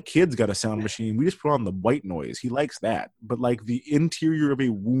my kid's got a sound machine. We just put on the white noise. He likes that. But the interior of a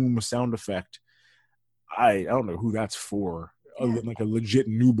womb sound effect, I don't know who that's for, other than a legit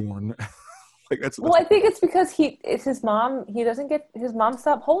newborn. That's I think it's because it's his mom. He doesn't get his mom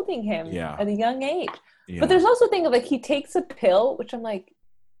stopped holding him at a young age. Yeah. But there's also a thing of he takes a pill, which I'm like,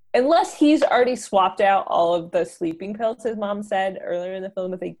 unless he's already swapped out all of the sleeping pills his mom said earlier in the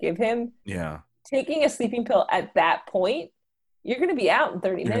film that they give him. Yeah. Taking a sleeping pill at that point, you're going to be out in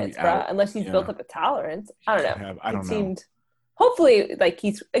 30 minutes, bro, unless he's built up a tolerance. I don't know. I don't know. Hopefully, like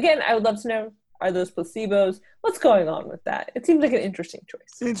he's, again, I would love to know, are those placebos? What's going on with that? It seems like an interesting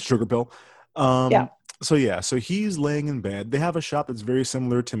choice. It's a sugar pill. So he's laying in bed. They have a shot that's very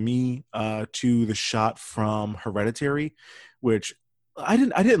similar to me, to the shot from Hereditary, which I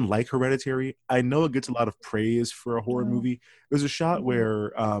didn't like Hereditary. I know it gets a lot of praise for a horror movie. There's a shot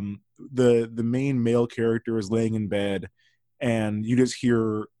where the main male character is laying in bed, and you just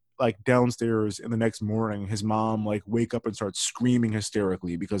hear like downstairs in the next morning, his mom like wake up and start screaming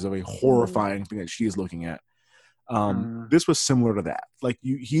hysterically because of a horrifying thing that she is looking at. This was similar to that. Like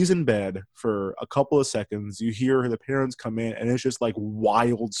he's in bed for a couple of seconds. You hear the parents come in, and it's just like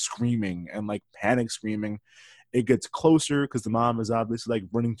wild screaming and like panic screaming. It gets closer because the mom is obviously like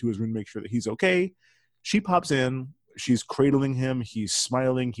running to his room to make sure that he's okay. She pops in. She's cradling him. He's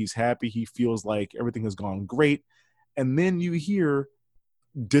smiling. He's happy. He feels like everything has gone great. And then you hear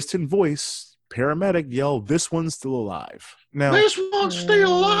distant voice, paramedic yell, "This one's still alive." Now, this one's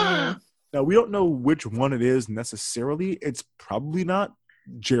still alive. Now, we don't know which one it is necessarily. It's probably not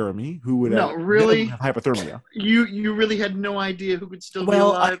Jeremy, who would have hypothermia. You really had no idea who could still be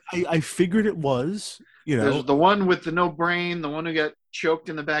alive? I figured it was, There's the one with the no brain, the one who got choked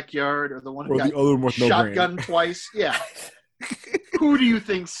in the backyard, or the one who got shotgunned twice. Yeah. Who do you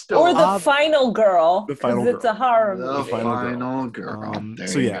think still? Or the final girl. The final girl. It's a horror movie. The final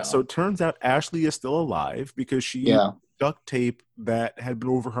girl. So it turns out Ashley is still alive because she used duct tape that had been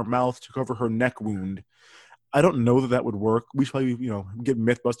over her mouth to cover her neck wound. I don't know that would work. We should probably, get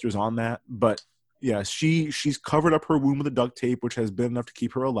Mythbusters on that. But yeah, she's covered up her wound with the duct tape, which has been enough to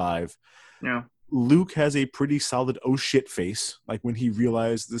keep her alive. Yeah. Luke has a pretty solid oh shit face, like when he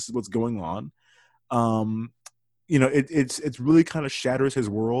realized this is what's going on. It's really kind of shatters his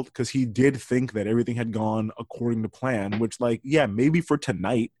world because he did think that everything had gone according to plan, which maybe for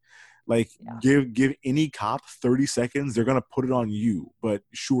tonight, give any cop 30 seconds, they're going to put it on you. But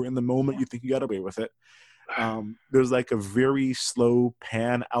sure, in the moment, you think you got away with it. There's like a very slow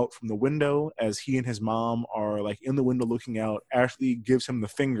pan out from the window as he and his mom are like in the window looking out. Ashley gives him the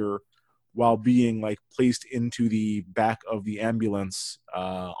finger while being like placed into the back of the ambulance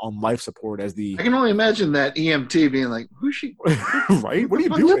on life support as the... I can only imagine that EMT being like, who's she? Right? What are you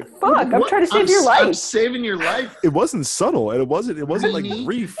doing? Fuck, I'm trying to save your life. I'm saving your life. It wasn't subtle, and it wasn't like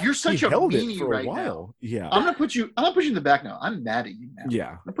grief. You're such a meanie right now. Yeah. I'm gonna put you in the back now. I'm mad at you now.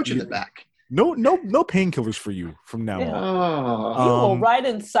 Yeah. I'm gonna put you in the back. No painkillers for you from now on. You will ride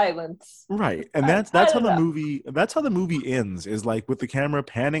in silence. Right, and that's how the movie. That's how the movie ends. Is like with the camera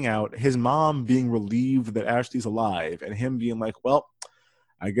panning out, his mom being relieved that Ashley's alive, and him being like, "Well,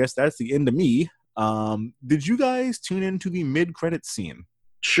 I guess that's the end of me." Did you guys tune into the mid-credits scene?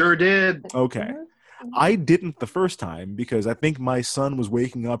 Sure did. Okay. I didn't the first time because I think my son was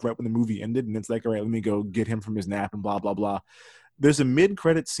waking up right when the movie ended, and it's like, all right, let me go get him from his nap and blah blah blah. There's a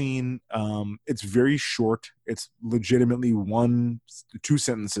mid-credit scene. It's very short. It's legitimately 1-2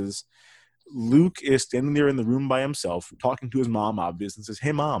 sentences. Luke is standing there in the room by himself, talking to his mom, obviously, and says,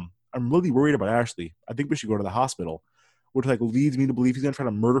 "Hey, Mom, I'm really worried about Ashley. I think we should go to the hospital." Which leads me to believe he's gonna try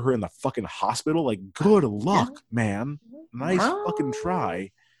to murder her in the fucking hospital. Like, good luck, man. Nice fucking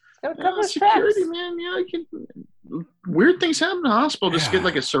try. Security, man. Yeah, weird things happen in the hospital. Just get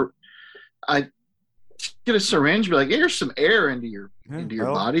like get a syringe, be like, here's some air into your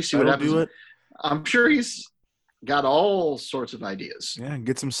body, see what happens. I'm sure he's got all sorts of ideas. Yeah,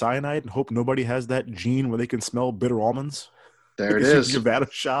 get some cyanide and hope nobody has that gene where they can smell bitter almonds. There it is. Give that a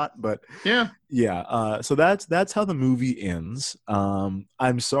shot, but yeah. So that's how the movie ends.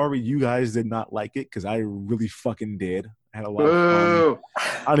 I'm sorry you guys did not like it because I really fucking did. I had a lot of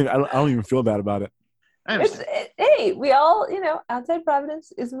fun. I don't even feel bad about it. Hey, we all, Outside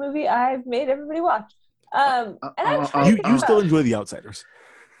Providence is a movie I've made everybody watch. And you still enjoy The Outsiders.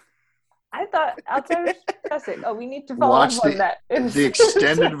 I thought Outsiders fantastic. Oh, we need to follow up on that. The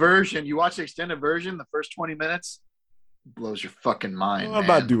extended version. You watch the extended version, the first 20 minutes blows your fucking mind. I'm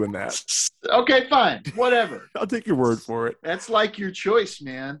not doing that. Okay, fine. Whatever. I'll take your word for it. That's like your choice,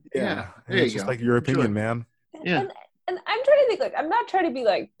 man. Yeah. There you go. Just like your opinion, man. Yeah. And I'm trying to think, I'm not trying to be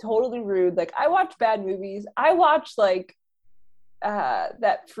totally rude. I watch bad movies. I watch that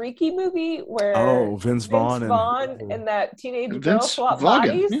Freaky movie where Vince Vaughn and that teenage girl swap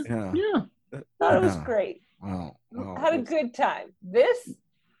bodies. Yeah. Thought it was great. Wow. Had a good time. This,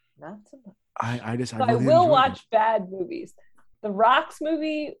 not so much. I will watch bad movies. The Rocks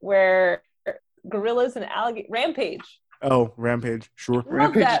movie where gorillas and alligators, Rampage. Oh, Rampage, sure. Love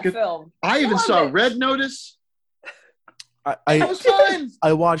Rampage is that good. film. I even Love saw it. Red Notice. I It was fine.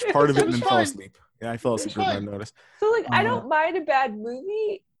 I watched part of it and then was fell fine. asleep. Yeah, I fell asleep during Red Notice. So like, I don't mind a bad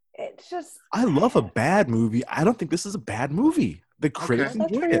movie. It's just I love a bad movie. I don't think this is a bad movie. The critics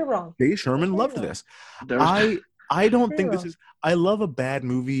that's where enjoyed you're it. wrong. Jay Sherman loved wrong. this. There was- I don't think You're this is. I love a bad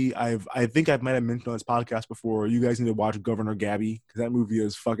movie. I think I might have mentioned on this podcast before. You guys need to watch Governor Gabby because that movie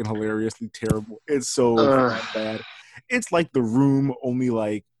is fucking hilariously terrible. It's so bad. It's like The Room, only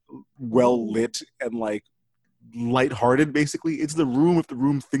like well lit and like lighthearted. Basically, it's The Room if The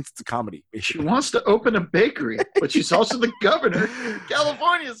Room thinks it's a comedy. She Basically. wants to open a bakery, but she's also the governor of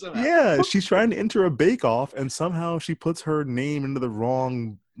California somehow. Yeah, she's trying to enter a bake-off, and somehow she puts her name into the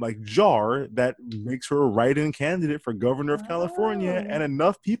wrong like jar that makes her a write-in candidate for governor of California, and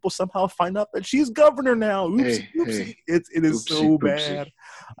enough people somehow find out that she's governor now. Oopsie, oopsie. Hey. It is Oopsie, so oopsie. bad.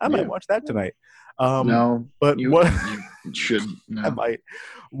 I might watch that tonight. No, but you, what you should. No. I might.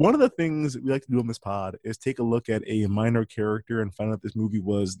 One of the things we like to do on this pod is take a look at a minor character and find out this movie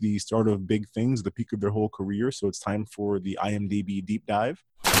was the start of big things, the peak of their whole career. So it's time for the IMDb deep dive.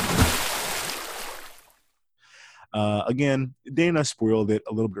 Again, Dana spoiled it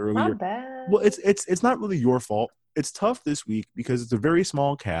a little bit earlier. Not bad. Well, it's not really your fault. It's tough this week because it's a very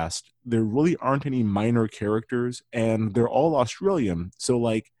small cast. There really aren't any minor characters, and they're all Australian. So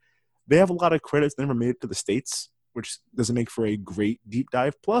like, they have a lot of credits that never made it to the States, which doesn't make for a great deep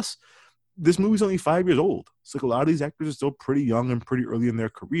dive. Plus, this movie's only 5 years old. So like, a lot of these actors are still pretty young and pretty early in their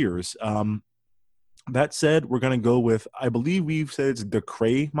careers. That said, we're gonna go with, I believe we've said it's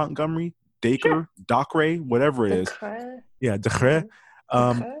Dacre Montgomery. Dacre, Dacre, whatever it is. Yeah, Dacre.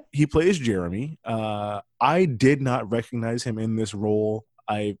 He plays Jeremy. I did not recognize him in this role.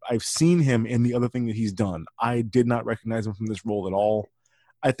 I've seen him in the other thing that he's done. I did not recognize him from this role at all.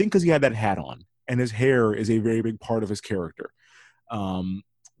 I think because he had that hat on, and his hair is a very big part of his character.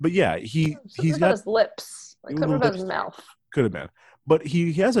 But yeah, he's got his lips, like something about his mouth. Could have been, but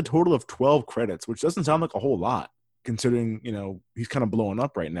he has a total of 12 credits, which doesn't sound like a whole lot, considering he's kind of blowing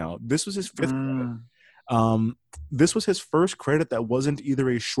up right now. This was his fifth credit. This was his first credit that wasn't either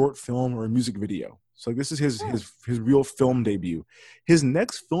a short film or a music video. So this is his real film debut. His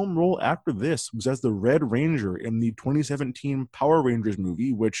next film role after this was as the Red Ranger in the 2017 Power Rangers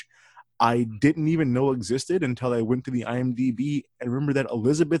movie, which I didn't even know existed until I went to the IMDb and remember that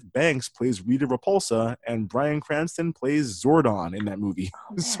Elizabeth Banks plays Rita Repulsa and Bryan Cranston plays Zordon in that movie.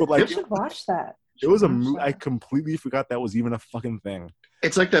 Oh, So like, you should watch that. it was a movie. I completely forgot that was even a fucking thing.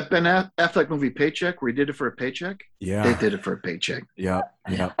 It's like that Ben Affleck movie Paycheck, where he did it for a paycheck. Yeah, They did it for a paycheck. yeah.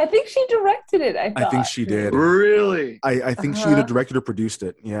 I think she directed it. I think she did. Really? I think she either directed or produced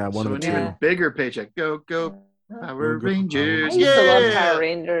it. Yeah, one So of the an two. even bigger paycheck. Go Power Go Rangers! I used to love Power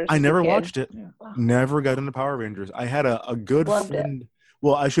Rangers. I as a never kid. watched it. Never got into Power Rangers. I had a good Loved friend.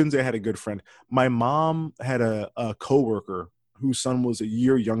 Well, I shouldn't say I had a good friend. My mom had a coworker whose son was a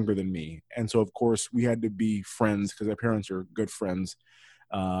year younger than me, and so of course we had to be friends because our parents are good friends.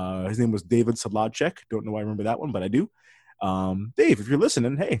 His name was David Saladchek. Don't know why I remember that one, but I do. Dave, if you're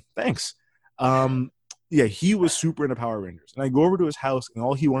listening, hey, thanks. Yeah, he was super into Power Rangers, and I go over to his house, and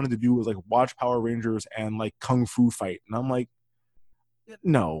all he wanted to do was like watch Power Rangers and like kung fu fight, and I'm like,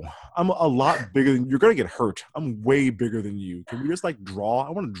 no, I'm a lot bigger than you're gonna get hurt. I'm way bigger than you. Can we just like draw? I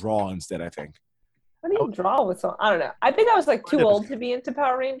want to draw instead. I think What do you draw with? I don't know. I think I was like too old to be into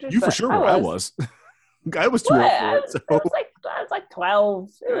Power Rangers. you for but sure were. I was. I was too What? old for it. So. I was like 12.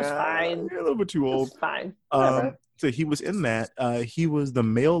 It was fine. You're a little bit too It old. was fine. Whatever. So he was in that. He was the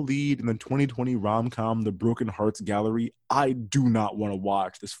male lead in the 2020 rom-com The Broken Hearts Gallery. I do not want to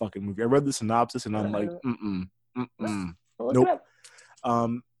watch this fucking movie. I read the synopsis and I'm like, Look nope. it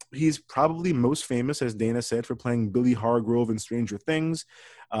up. He's probably most famous, as Dana said, for playing Billy Hargrove in Stranger Things.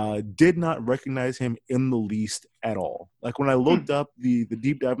 Did not recognize him in the least at all. Like when I looked up the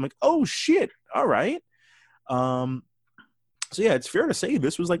deep dive, I'm like, oh shit, all right. So yeah, it's fair to say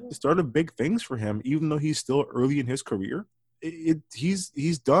this was like the start of big things for him, even though he's still early in his career.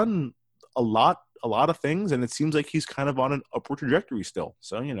 He's done a lot of things, and it seems like he's kind of on an upward trajectory still.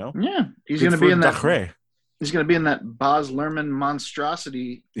 So Yeah, he's good going to for be in that. Dacre. He's going to be in that Baz Luhrmann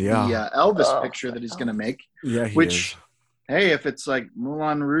monstrosity, Yeah. the Elvis picture that he's going to make. Yeah, he Which, is. hey, if it's like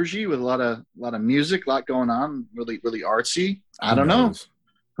Moulin Rouge with a lot of music, a lot going on, really really artsy. I don't know.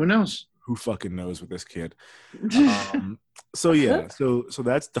 Who knows? Who fucking knows with this kid? So yeah, so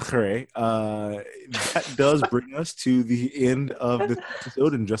that's Dacre. That does bring us to the end of the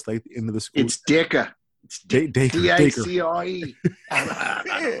episode, and just like the end of the school. It's Dicka. It's Dacre. D-I-C-R-E.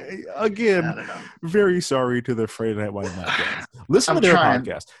 Again, very sorry to the Friday Night Wine Night guys. Listen I'm to their trying.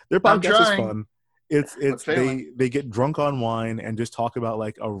 podcast. Their I'm podcast is trying. fun. It's failing? they get drunk on wine and just talk about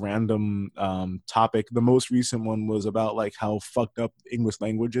like a random topic. The most recent one was about like how fucked up English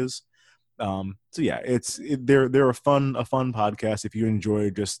language is. So yeah, they're a fun podcast if you enjoy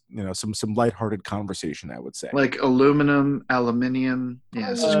just some lighthearted conversation, I would say. Like aluminium. Yeah,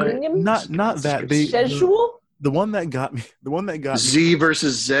 this is great. Not that they Schedule? the one that got me Z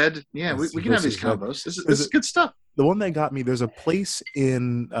versus Z. Yeah, we Z can have these versus Z. combos. This is good stuff. The one that got me, there's a place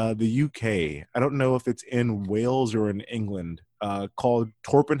in the UK, I don't know if it's in Wales or in England, called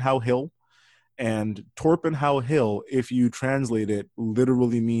Torpenhow Hill. And Torpenhow Hill, if you translate it,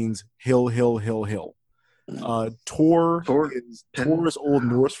 literally means hill, hill, hill, hill. Tor is Old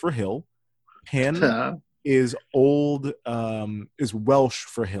Norse for hill. Pen is Welsh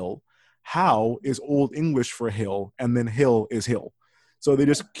for hill. How is Old English for hill, and then hill is hill. So they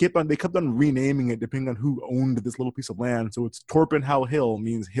kept on renaming it depending on who owned this little piece of land. So it's Torpenhow Hill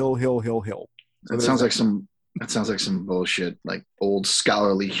means hill, hill, hill, hill. So that sounds like some bullshit, like old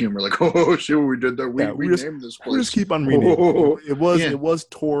scholarly humor. Like, oh shit, we did that. We named this place. We just keep on renaming. It was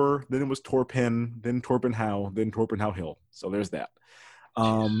Tor, then it was Torpen, then Torpenhow, then Torpenhow Hill. So there's that.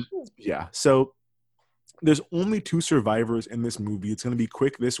 Yeah. So there's only 2 survivors in this movie. It's going to be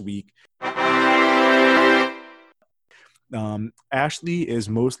quick this week. Ashley is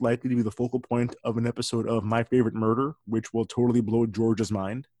most likely to be the focal point of an episode of My Favorite Murder, which will totally blow Georgia's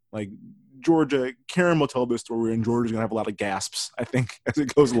mind. Like, Karen will tell this story, and Georgia's gonna have a lot of gasps, I think, as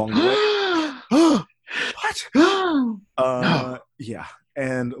it goes along the way. What? No. Yeah.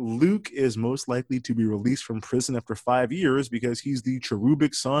 And Luke is most likely to be released from prison after 5 years because he's the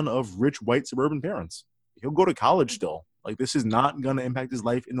cherubic son of rich white suburban parents. He'll go to college still. Like, this is not gonna impact his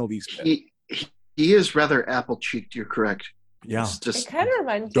life in the least bit. He is rather apple-cheeked. You're correct. Yeah. It kind of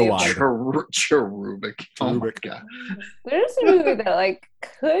reminds me of cherubic. Oh my god. There's a movie that like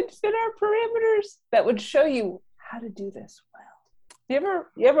could fit our parameters that would show you how to do this well.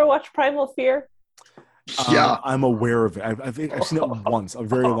 You ever watch Primal Fear? Yeah, I'm aware of it. I've seen it once, a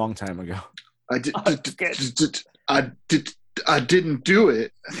very long time ago. I didn't do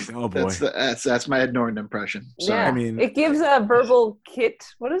it. Oh boy, that's my Ed Norton impression. Sorry. Yeah. I mean, it gives a verbal kint.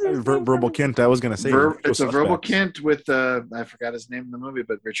 What is it? Verbal kint. I was gonna say it's a verbal kint with I forgot his name in the movie,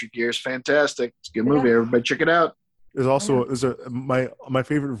 but Richard Gere's fantastic. It's a good movie. Everybody check it out. There's also my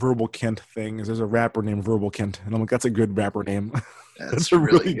favorite verbal Kent thing is there's a rapper named Verbal Kent, and I'm like, that's a good rapper name. That's a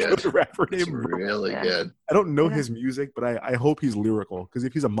really good rapper name. That's really good. I don't know his music, but I hope he's lyrical, because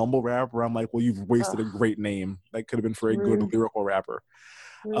if he's a mumble rapper, I'm like, well, you've wasted a great name. That could have been for a good lyrical rapper.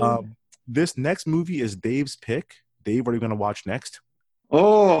 This next movie is Dave's pick. Dave, what are you going to watch next?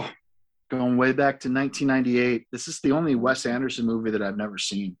 Oh, going way back to 1998. This is the only Wes Anderson movie that I've never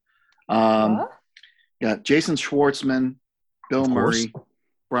seen. Got Jason Schwartzman, Bill Murray,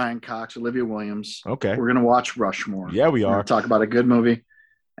 Brian Cox, Olivia Williams. Okay. We're going to watch Rushmore. Yeah, we are. Talk about a good movie.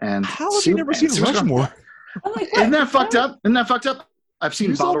 And how have you never seen Rushmore? Isn't that fucked up? I've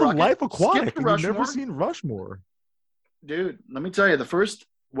seen Bottle Rocket. Life Aquatic. You've never seen Rushmore. Dude, let me tell you, the first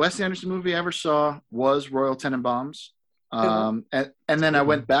Wes Anderson movie I ever saw was Royal Tenenbaums. And then I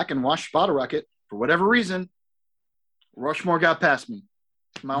went back and watched Bottle Rocket. For whatever reason, Rushmore got past me.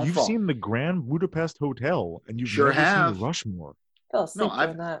 My own You've fault. seen the Grand Budapest Hotel, and you've sure never seen Rushmore. I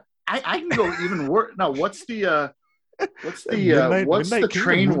can go even worse. No, what's the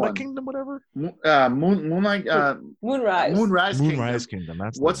train one? Kingdom, whatever. Moonlight. Moonrise Kingdom.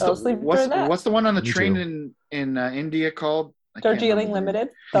 That's what's the one on the train in India called? Darjeeling Limited.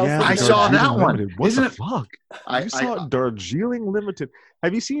 I saw that one. What the fuck? I saw Darjeeling Limited.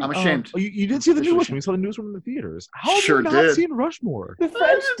 Have you seen? I'm ashamed. You did see the newest one. You saw the newest one in the theaters. How have you not seen Rushmore? The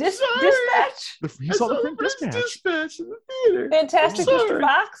French Dispatch. You saw the French Dispatch in the theater. Fantastic Mr.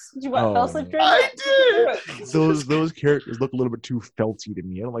 Fox. Did you watch Fell Asleep during I did. Those characters look a little bit too felty to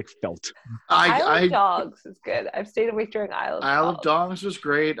me. I don't like felt. Isle of Dogs is good. I've stayed awake during Isle of Dogs was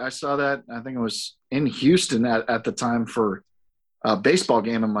great. I saw that. I think it was in Houston at the time for a baseball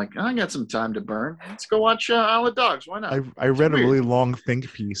game. I'm like, I got some time to burn. Let's go watch Isle of Dogs. Why not? I read a really long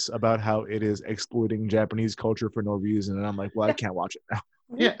think piece about how it is exploiting Japanese culture for no reason, and I'm like, well, I can't watch it now.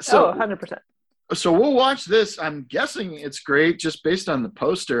 Yeah, so 100%. So we'll watch this. I'm guessing it's great just based on the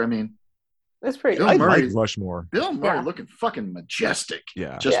poster. I mean, it's pretty. I like Rushmore. Bill Murray looking fucking majestic.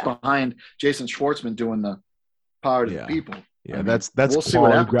 Yeah, just behind Jason Schwartzman doing the Power to the People. Yeah, I mean, that's we'll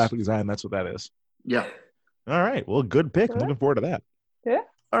quality graphic design. That's what that is. Yeah. All right. Well, good pick. I'm looking forward to that. Yeah.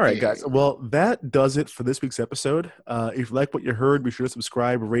 All right, guys. Well, that does it for this week's episode. If you like what you heard, be sure to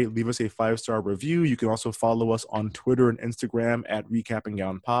subscribe, rate, leave us a 5-star review. You can also follow us on Twitter and Instagram at Recap and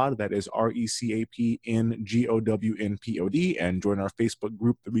Gown Pod. That is RECAPNGOWNPOD, and join our Facebook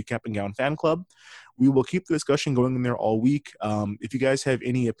group, the Recap and Gown Fan Club. We will keep the discussion going in there all week. If you guys have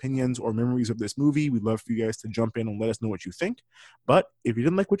any opinions or memories of this movie, we'd love for you guys to jump in and let us know what you think. But if you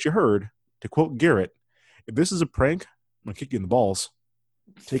didn't like what you heard, to quote Garrett, if this is a prank, I'm going to kick you in the balls.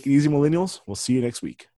 Take it easy, millennials. We'll see you next week.